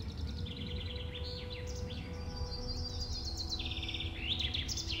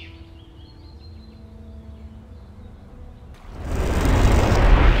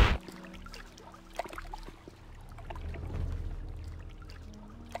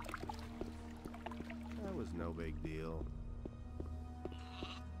 That was no big deal.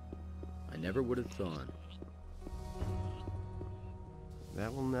 I never would have thought.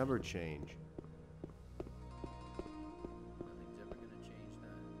 That will never change.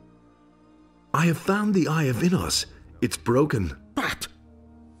 I have found the Eye of Innos. It's broken. But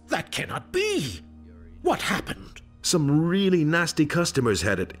that cannot be. What happened? Some really nasty customers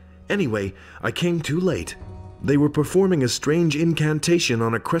had it. Anyway, I came too late. They were performing a strange incantation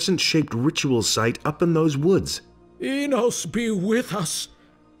on a crescent-shaped ritual site up in those woods. Innos be with us.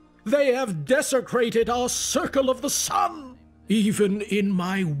 They have desecrated our circle of the sun. Even in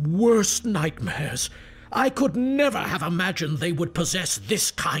my worst nightmares, I could never have imagined they would possess this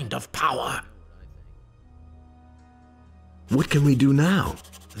kind of power. What can we do now?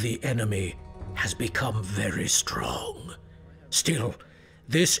 The enemy has become very strong. Still,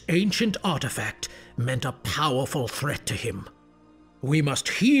 this ancient artifact meant a powerful threat to him. We must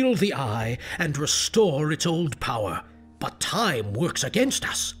heal the eye and restore its old power, but time works against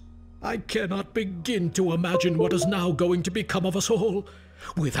us. I cannot begin to imagine what is now going to become of us all.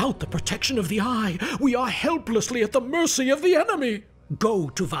 Without the protection of the eye, we are helplessly at the mercy of the enemy. Go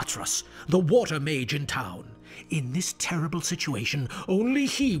to Vatras, the water mage in town. In this terrible situation, only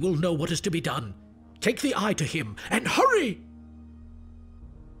he will know what is to be done. Take the eye to him, and hurry!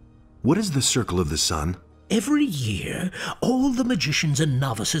 What is the Circle of the Sun? Every year, all the magicians and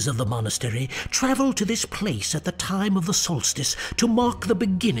novices of the monastery travel to this place at the time of the solstice to mark the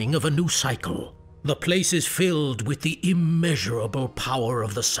beginning of a new cycle. The place is filled with the immeasurable power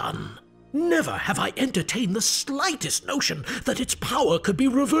of the sun. Never have I entertained the slightest notion that its power could be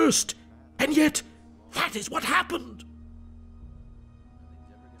reversed. And yet, that is what happened.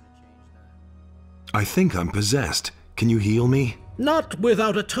 I think I'm possessed. Can you heal me? Not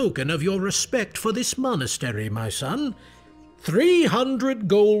without a token of your respect for this monastery, my son. 300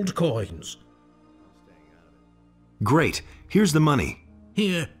 gold coins. Great. Here's the money.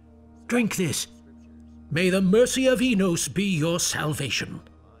 Here, drink this. May the mercy of Innos be your salvation.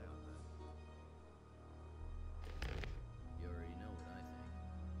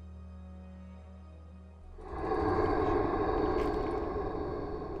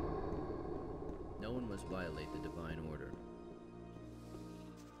 No one must violate the divine order.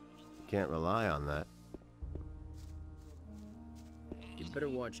 Can't rely on that. You'd better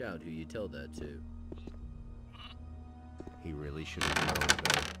watch out who you tell that to. He really should have known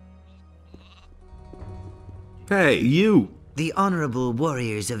better. Hey, you! The honorable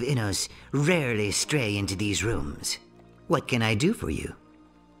warriors of Innos rarely stray into these rooms. What can I do for you?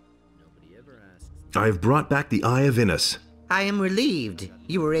 I've brought back the Eye of Innos. I am relieved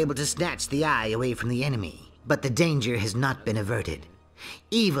you were able to snatch the eye away from the enemy, but the danger has not been averted.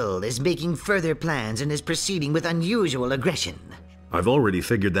 Evil is making further plans and is proceeding with unusual aggression. I've already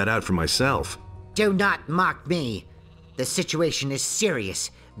figured that out for myself. Do not mock me. The situation is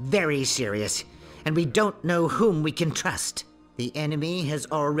serious, very serious, and we don't know whom we can trust. The enemy has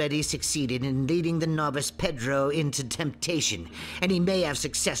already succeeded in leading the novice Pedro into temptation, and he may have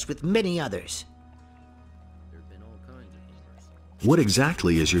success with many others. What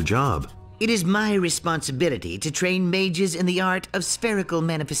exactly is your job? It is my responsibility to train mages in the art of spherical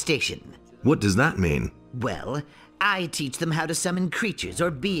manifestation. What does that mean? Well, I teach them how to summon creatures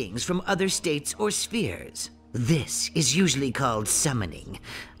or beings from other states or spheres. This is usually called summoning,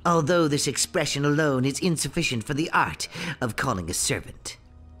 although this expression alone is insufficient for the art of calling a servant.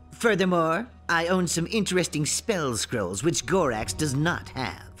 Furthermore, I own some interesting spell scrolls which Gorax does not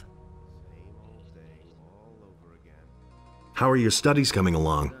have. How are your studies coming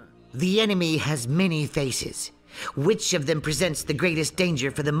along? The enemy has many faces. Which of them presents the greatest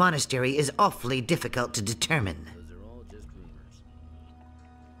danger for the monastery is awfully difficult to determine.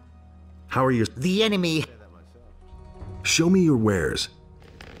 How are your... The enemy... Show me your wares.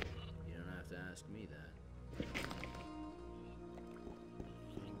 You don't have to ask me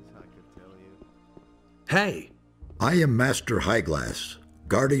that. Hey! I am Master Highglass,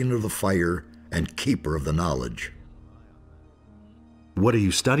 guardian of the fire and keeper of the knowledge. What are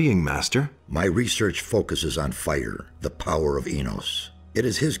you studying, Master? My research focuses on fire, the power of Innos. It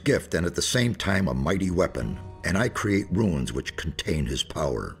is his gift and at the same time a mighty weapon, and I create runes which contain his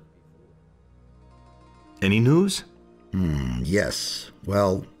power. Any news? Yes.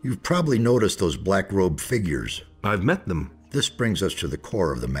 Well, you've probably noticed those black-robed figures. I've met them. This brings us to the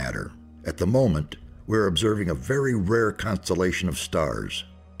core of the matter. At the moment, we're observing a very rare constellation of stars.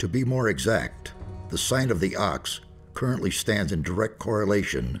 To be more exact, the sign of the ox currently stands in direct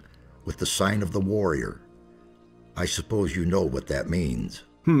correlation with the sign of the warrior. I suppose you know what that means.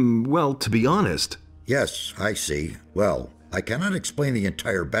 Well, to be honest... Yes, I see. Well, I cannot explain the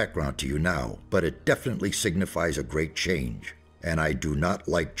entire background to you now, but it definitely signifies a great change, and I do not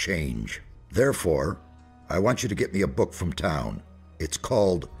like change. Therefore, I want you to get me a book from town. It's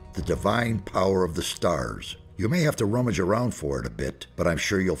called The Divine Power of the Stars. You may have to rummage around for it a bit, but I'm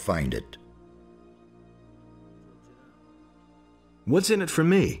sure you'll find it. What's in it for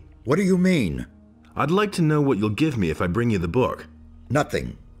me? What do you mean? I'd like to know what you'll give me if I bring you the book.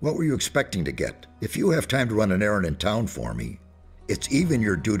 Nothing. What were you expecting to get? If you have time to run an errand in town for me, it's even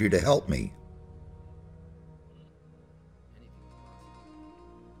your duty to help me.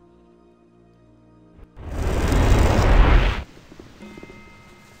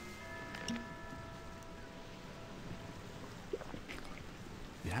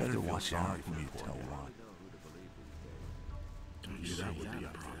 You have to watch out for me to tell Ron. That would be a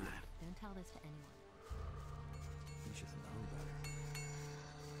problem. Don't tell this to anyone. You should know better.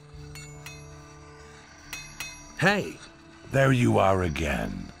 Hey! There you are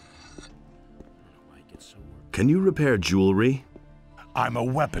again. Can you repair jewelry? I'm a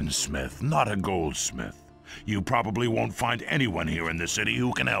weaponsmith, not a goldsmith. You probably won't find anyone here in the city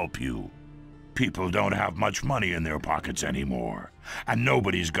who can help you. People don't have much money in their pockets anymore, and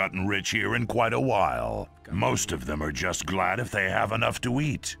nobody's gotten rich here in quite a while. Most of them are just glad if they have enough to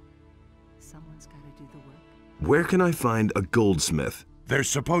eat. Someone's got to do the work. Where can I find a goldsmith? There's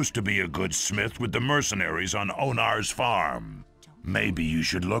supposed to be a good smith with the mercenaries on Onar's farm. Maybe you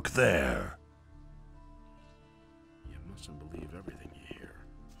should look there. You mustn't believe everything you hear.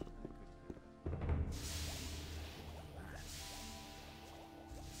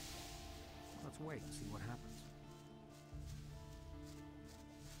 Let's wait and see what happens.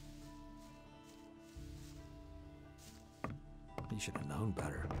 You should have known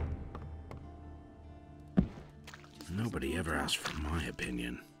better. Nobody ever asked for my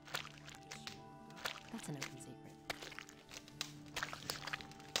opinion. That's an open secret.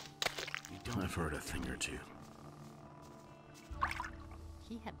 I've heard a thing or two.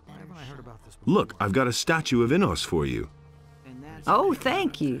 He had better. I heard about this. Look, I've got a statue of Innos for you. Oh,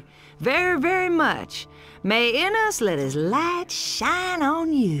 thank you. Very, very much. May Innos let his light shine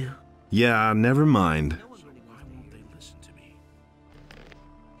on you. Yeah, never mind.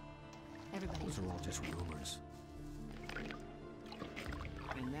 Those are all just rumors.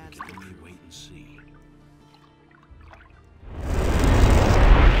 And that's when we wait and see.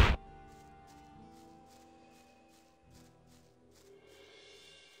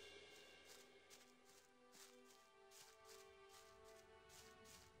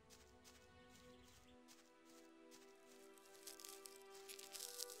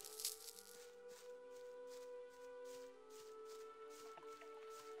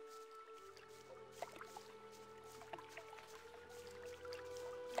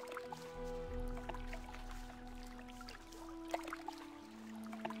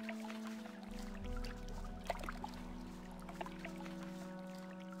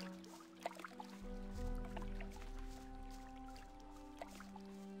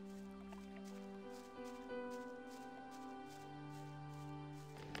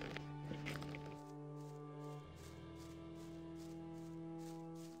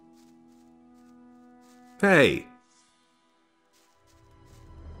 Hey!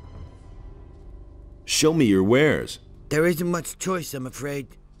 Show me your wares. There isn't much choice, I'm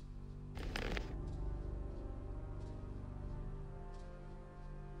afraid.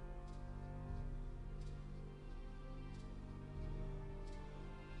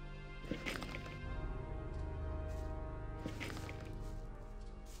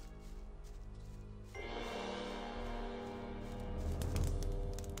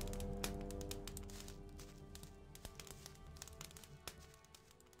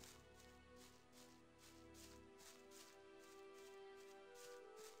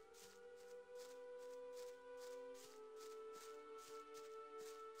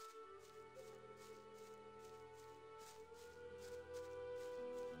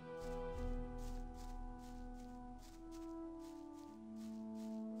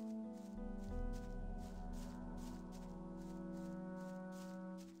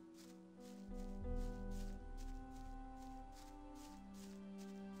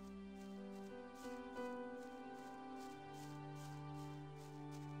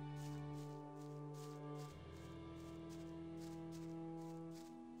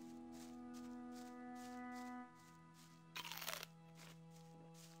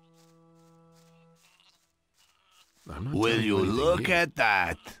 Will you look at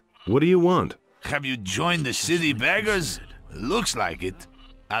that? What do you want? Have you joined the city beggars? Looks like it.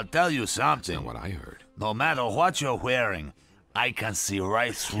 I'll tell you something. That's not what I heard. No matter what you're wearing, I can see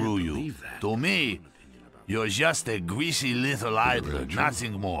right through you. To me, you're just a greasy little idler,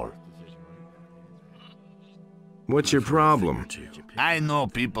 nothing more. What's your problem? I know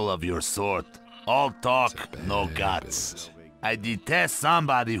people of your sort. All talk, no guts. I detest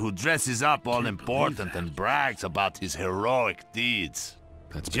somebody who dresses up all important and brags about his heroic deeds.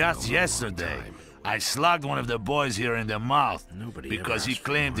 Just yesterday, I slugged one of the boys here in the mouth because he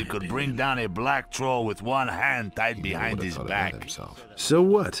claimed he could bring down a black troll with one hand tied behind his back. So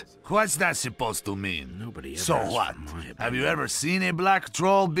what? What's that supposed to mean? So what? Have you ever seen a black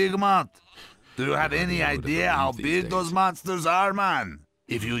troll, Big Mount? Do you have any idea how big those monsters are, man?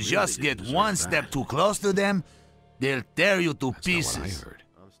 If you just get one step too close to them, they'll tear you to pieces.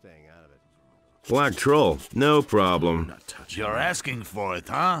 Black troll, no problem. You're asking for it,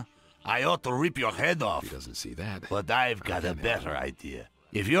 huh? I ought to rip your head off. He doesn't see that. But I've got a better idea.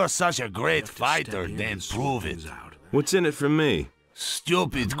 If you're such a great fighter, then prove it. What's in it for me?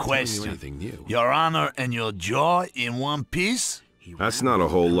 Stupid question. Your honor and your jaw in one piece? That's not a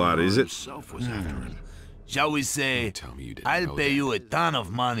whole lot, is it? Shall we say, I'll pay you a ton of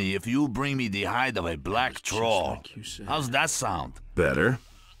money if you bring me the hide of a black troll. How's that sound? Better.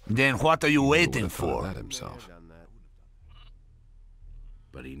 Then what are you waiting for?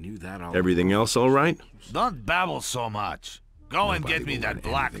 But he knew that all. Everything else all right? Don't babble so much. Go and get me that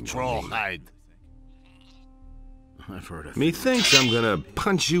black troll hide. I've heard of Methinks I'm gonna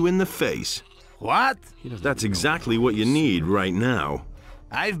punch you in the face. What? That's exactly what you need right now.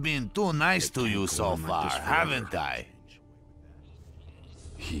 I've been too nice to you so far, haven't I?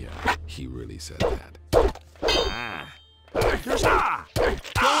 Yeah, he really said that. Go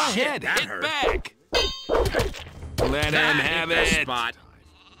ahead, hit back! Let him have it! Spot.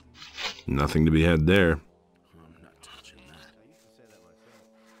 Nothing to be had there.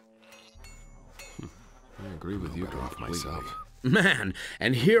 I agree with you myself. Man,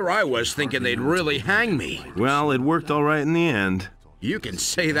 and here I was thinking they'd really hang me. Well, it worked all right in the end. You can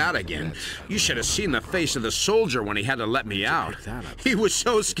say that again. You should have seen the face of the soldier when he had to let me out. He was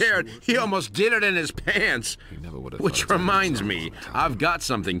so scared, he almost did it in his pants. Which reminds me, I've got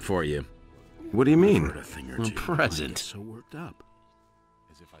something for you. What do you mean? A present. So worked up.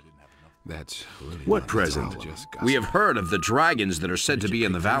 That's really what present? We have heard of the dragons that are said to be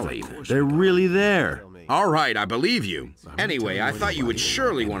in the valley. They're really there. All right, I believe you. Anyway, I thought you would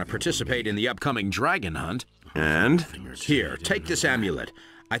surely want to participate in the upcoming dragon hunt. And? Here, take this amulet.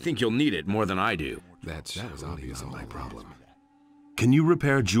 I think you'll need it more than I do. That was obviously my problem. Can you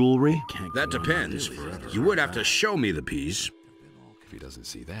repair jewelry? That depends. You would have to show me the piece. If he doesn't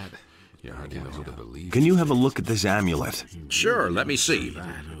see that, you hardly know who to believe. Can you have a look at this amulet? Sure, let me see.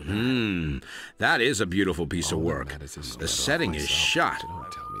 That is a beautiful piece of work. The setting is shot.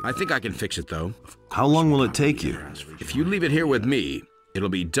 I think I can fix it, though. How long will it take you? If you leave it here with me, it'll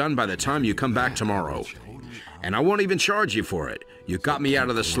be done by the time you come back tomorrow. And I won't even charge you for it. You got me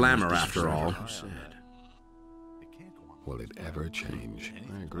out of the slammer after all. Will it ever change?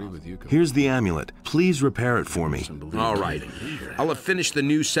 I agree with you. Here's the amulet. Please repair it for me. All right. I'll have finished the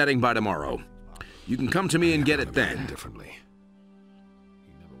new setting by tomorrow. You can come to me and get it then.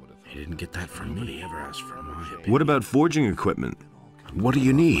 He didn't get that from me. He ever asked for my opinion. What about forging equipment? What do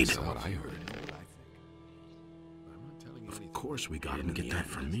you need? Of course we got him to get that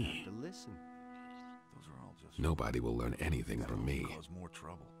from me. Nobody will learn anything from me.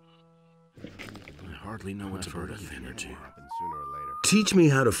 I hardly know what to heard a thing or two. Teach me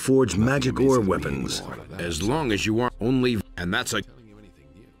how to forge magic ore weapons. As long as you are only... And that's a... I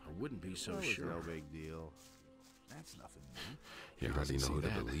wouldn't be so sure. No big deal. That's nothing new. You hardly know who to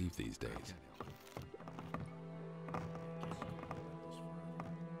believe these days.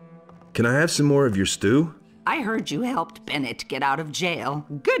 Can I have some more of your stew? I heard you helped Bennett get out of jail.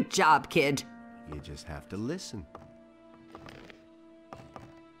 Good job, kid. You just have to listen.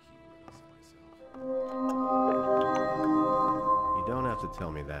 You don't have to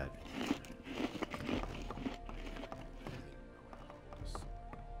tell me that.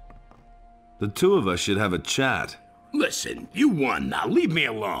 The two of us should have a chat. Listen, you won. Now leave me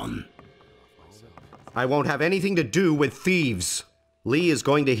alone. I won't have anything to do with thieves. Lee is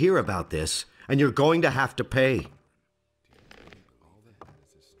going to hear about this, and you're going to have to pay.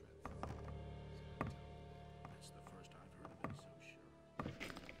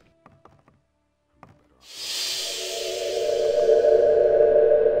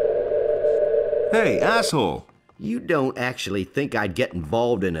 Hey, asshole! You don't actually think I'd get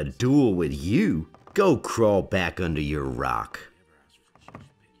involved in a duel with you? Go crawl back under your rock.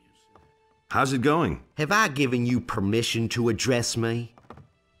 How's it going? Have I given you permission to address me?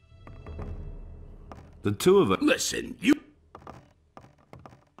 The two of us... Listen, you...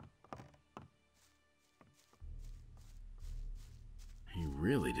 He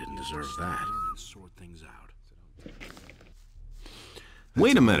really didn't deserve that. Sort things out.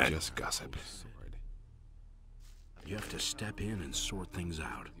 Wait a minute. Just gossip. You have to step in and sort things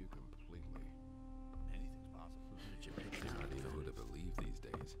out.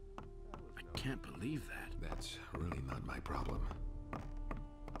 I can't believe that. That's really not my problem.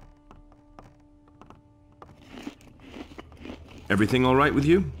 Everything all right with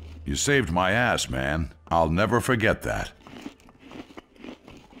you? You saved my ass, man. I'll never forget that.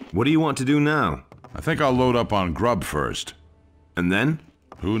 What do you want to do now? I think I'll load up on grub first. And then?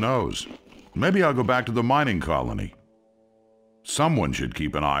 Who knows? Maybe I'll go back to the mining colony. Someone should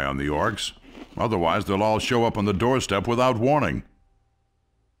keep an eye on the orcs. Otherwise, they'll all show up on the doorstep without warning.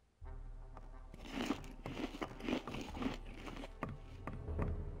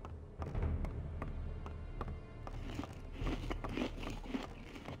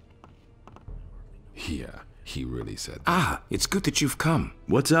 Yeah, he really said that. Ah, it's good that you've come.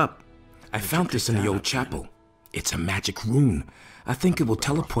 What's up? I found this in the old chapel. It's a magic rune. I think it will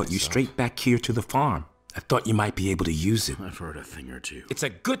teleport you straight back here to the farm. I thought you might be able to use it. I've heard a thing or two. It's a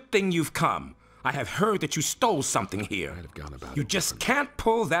good thing you've come. I have heard that you stole something here. You just can't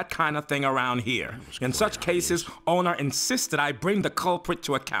pull that kind of thing around here. In such cases, owner insisted I bring the culprit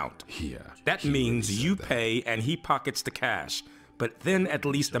to account. That means you pay and he pockets the cash. But then at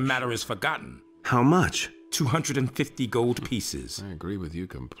least the matter is forgotten. How much? 250 gold pieces. I agree with you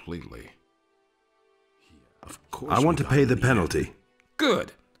completely. Of course. I want to pay the penalty.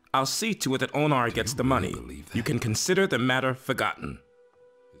 Good. I'll see to it that Onar gets the money. You can consider the matter forgotten.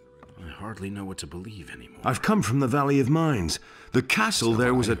 I hardly know what to believe anymore. I've come from the Valley of Mines. The castle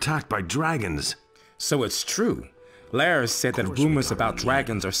there was attacked by dragons. So it's true. Lars said that rumors about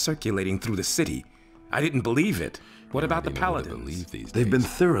dragons are circulating through the city. I didn't believe it. What about the Paladins? They've been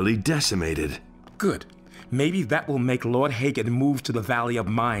thoroughly decimated. Good. Maybe that will make Lord Hagen move to the Valley of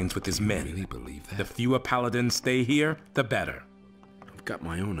Mines with his men. Really believe that? The fewer Paladins stay here, the better. I've got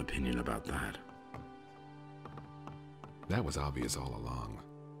my own opinion about that. That was obvious all along.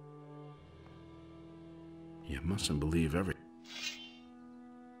 You mustn't believe every...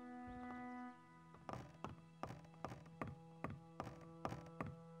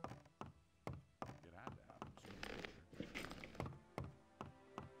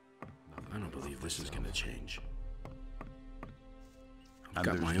 I don't believe this is going to change. I've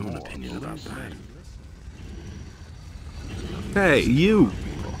got my own opinion about that. Hey, you!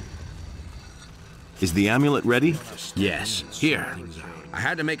 Is the amulet ready? Yes. Here. I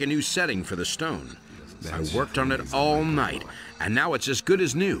had to make a new setting for the stone. I worked on it all night, and now it's as good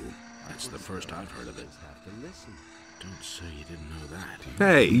as new. That's the first I've heard of it. Don't say you didn't know that.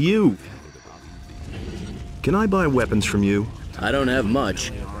 Hey, you! Can I buy weapons from you? I don't have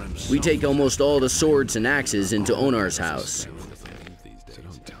much. We take almost all the swords and axes into Onar's house.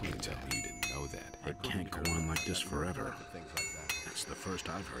 It can't go on like this forever. That's the first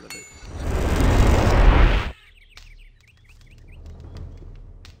I've heard of it.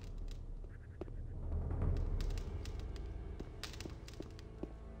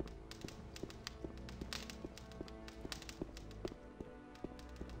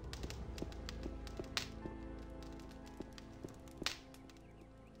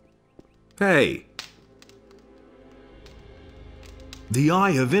 Hey! The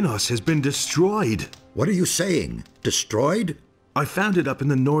Eye of Innos has been destroyed. What are you saying? Destroyed? I found it up in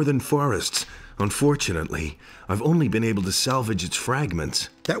the northern forests. Unfortunately, I've only been able to salvage its fragments.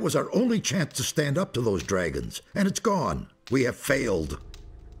 That was our only chance to stand up to those dragons, and it's gone. We have failed.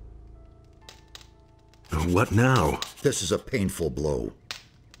 What now? This is a painful blow.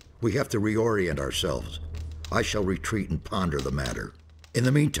 We have to reorient ourselves. I shall retreat and ponder the matter. In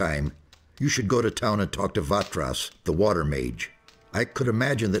the meantime, you should go to town and talk to Vatras, the water mage. I could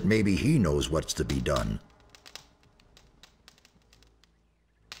imagine that maybe he knows what's to be done.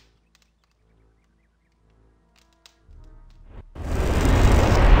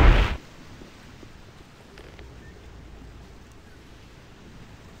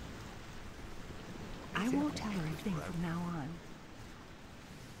 I won't tell her a thing from now on.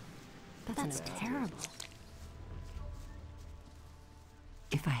 That's terrible.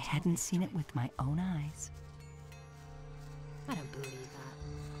 If I hadn't seen it with my own eyes. I don't believe that.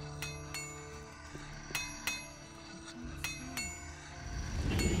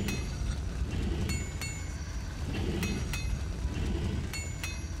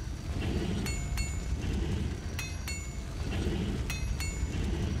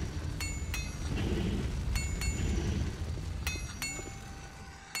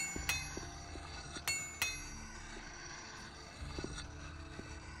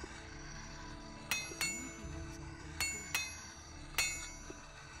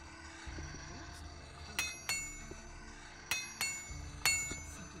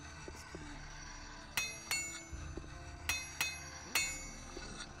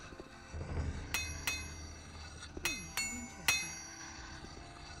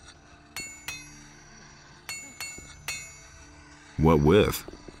 What with?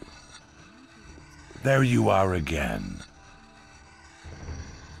 There you are again.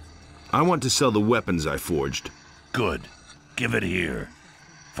 I want to sell the weapons I forged. Good. Give it here.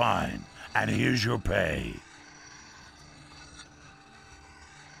 Fine. And here's your pay.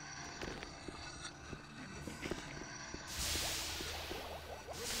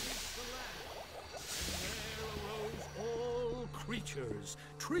 All creatures,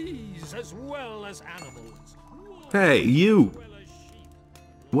 trees as well as animals. Hey, you!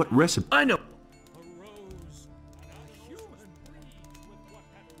 What recipe? I know.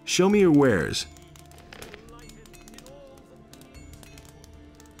 Show me your wares.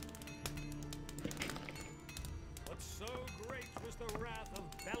 But so great was the wrath of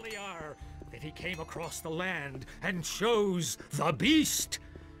Beliar that he came across the land and chose the beast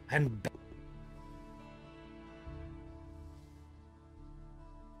and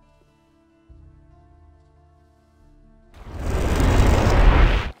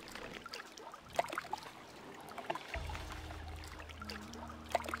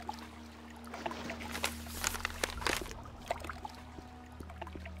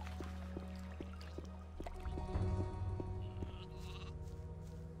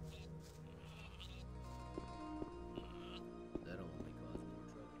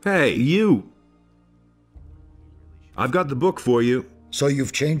Hey, you! I've got the book for you. So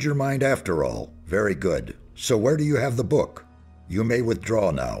you've changed your mind after all. Very good. So where do you have the book? You may withdraw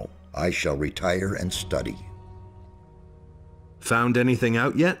now. I shall retire and study. Found anything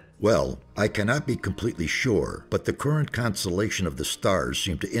out yet? Well, I cannot be completely sure, but the current constellation of the stars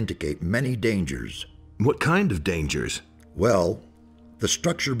seem to indicate many dangers. What kind of dangers? Well, the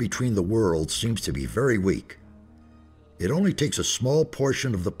structure between the worlds seems to be very weak. It only takes a small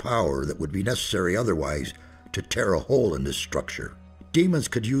portion of the power that would be necessary otherwise to tear a hole in this structure. Demons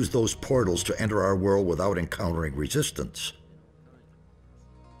could use those portals to enter our world without encountering resistance.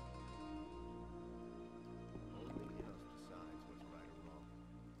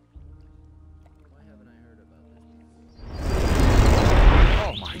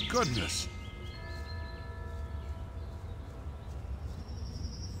 Oh my goodness!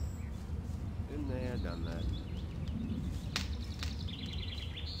 Been there, done that.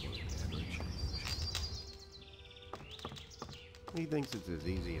 He thinks it's as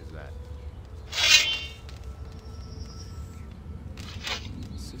easy as that.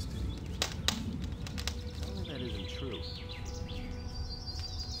 Tell me that isn't true.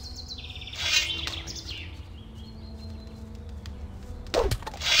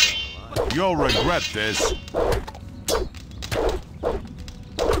 You'll regret this.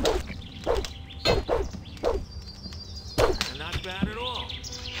 not bad at all.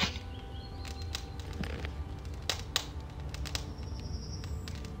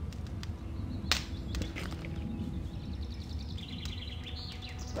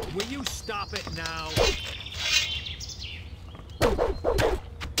 Will you stop it now?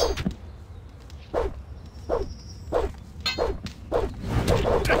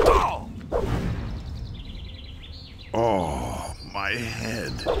 Oh, my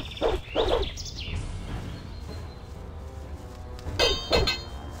head.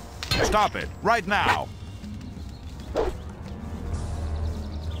 Stop it, right now!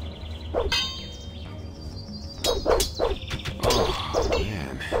 Oh,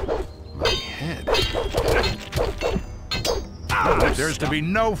 man. My head. There's to be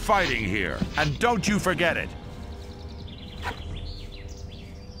no fighting here, and don't you forget it.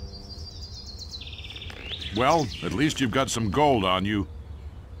 Well, at least you've got some gold on you.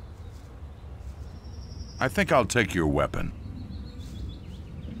 I think I'll take your weapon.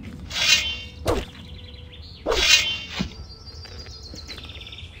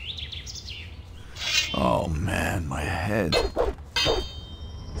 Oh man, my head.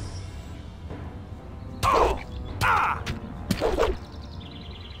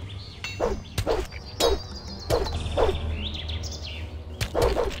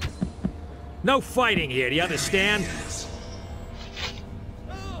 No fighting here, do you understand?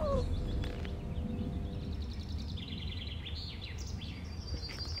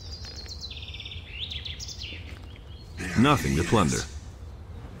 Nothing to plunder.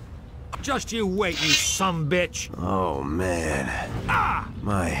 Just you wait, you sumbitch. Oh, man.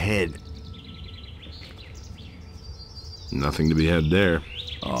 My head. Nothing to be had there.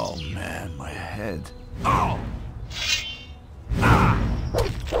 Oh man, my head.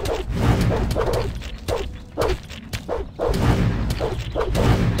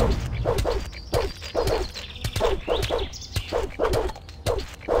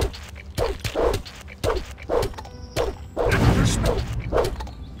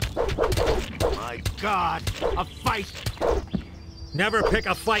 My God, a fight! Never pick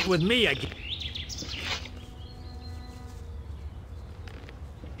a fight with me again.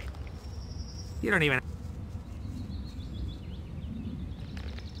 You don't even...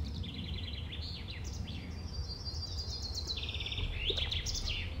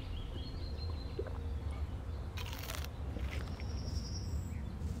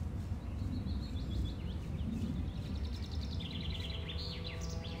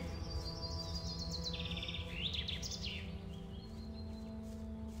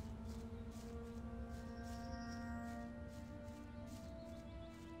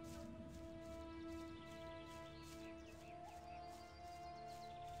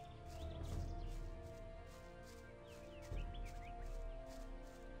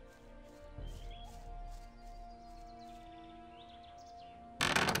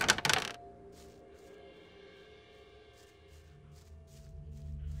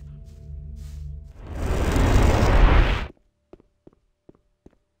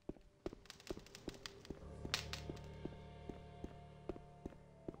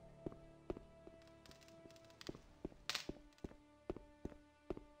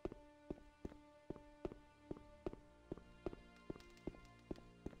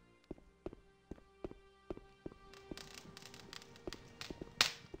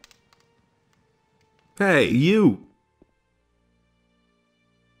 Hey, you!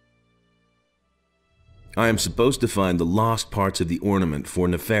 I am supposed to find the lost parts of the ornament for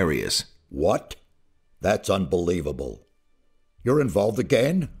Nefarious. What? That's unbelievable. You're involved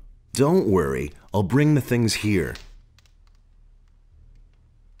again? Don't worry, I'll bring the things here.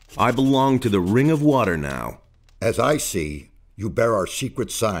 I belong to the Ring of Water now. As I see, you bear our secret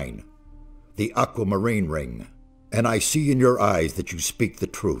sign, the Aquamarine Ring. And I see in your eyes that you speak the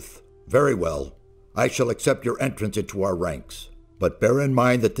truth. Very well. I shall accept your entrance into our ranks. But bear in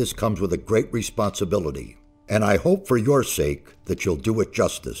mind that this comes with a great responsibility. And I hope for your sake that you'll do it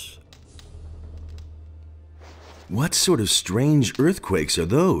justice. What sort of strange earthquakes are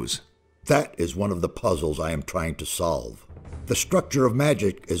those? That is one of the puzzles I am trying to solve. The structure of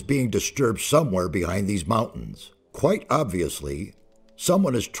magic is being disturbed somewhere behind these mountains. Quite obviously,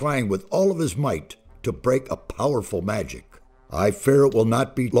 someone is trying with all of his might to break a powerful magic. I fear it will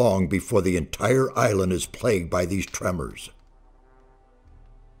not be long before the entire island is plagued by these tremors.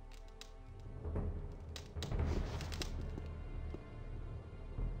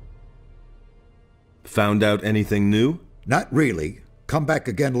 Found out anything new? Not really. Come back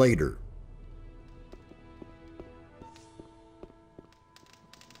again later.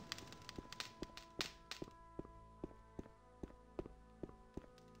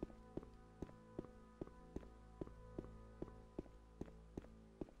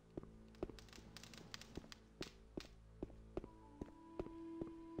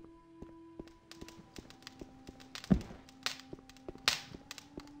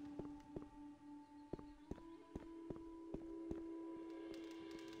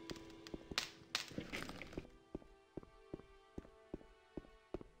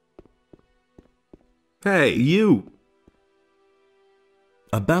 Hey, you!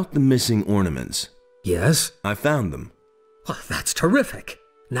 About the missing ornaments. Yes? I found them. Well, that's terrific.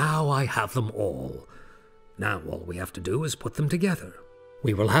 Now I have them all. Now all we have to do is put them together.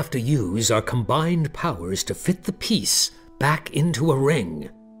 We will have to use our combined powers to fit the piece back into a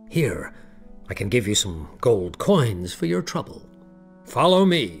ring. Here, I can give you some gold coins for your trouble. Follow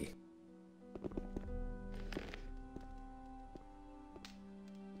me.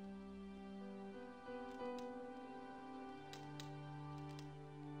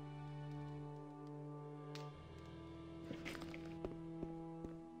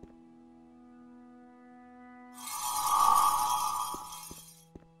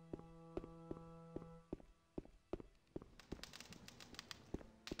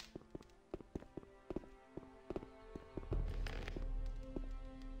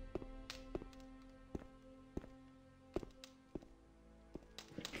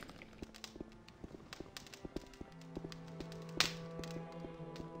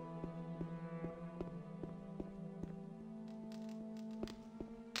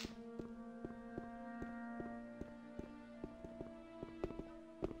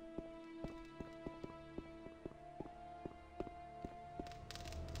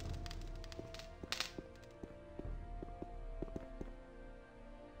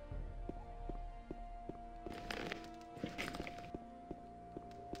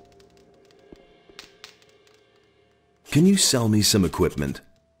 Can you sell me some equipment?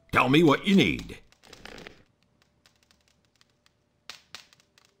 Tell me what you need.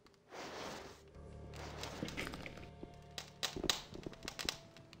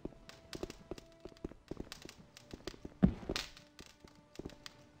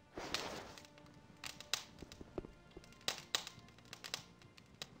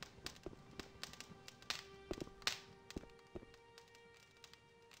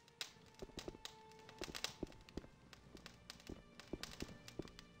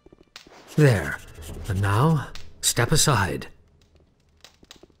 There. And now, step aside.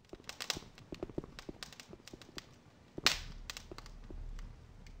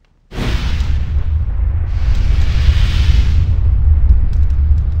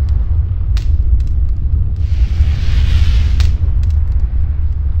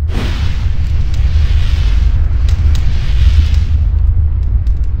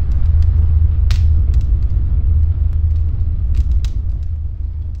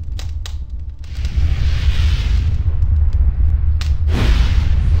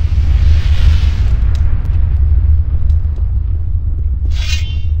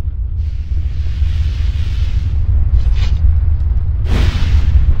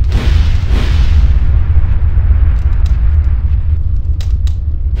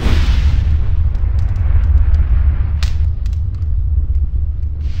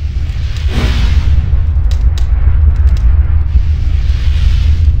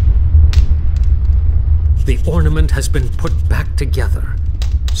 The ornament has been put back together.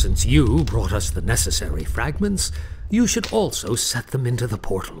 Since you brought us the necessary fragments, you should also set them into the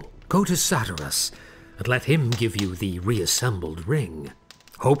portal. Go to Satyrus and let him give you the reassembled ring.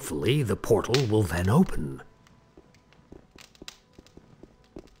 Hopefully, the portal will then open.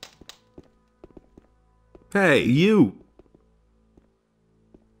 Hey, you!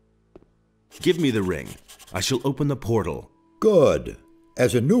 Give me the ring. I shall open the portal. Good.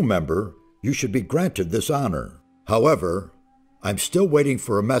 As a new member, you should be granted this honor. However, I'm still waiting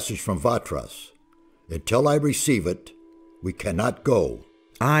for a message from Vatras. Until I receive it, we cannot go.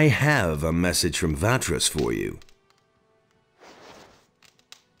 I have a message from Vatras for you.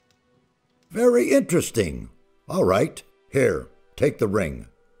 Very interesting. All right, here, take the ring.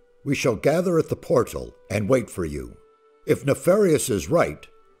 We shall gather at the portal and wait for you. If Nefarious is right,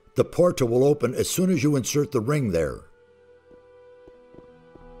 the portal will open as soon as you insert the ring there.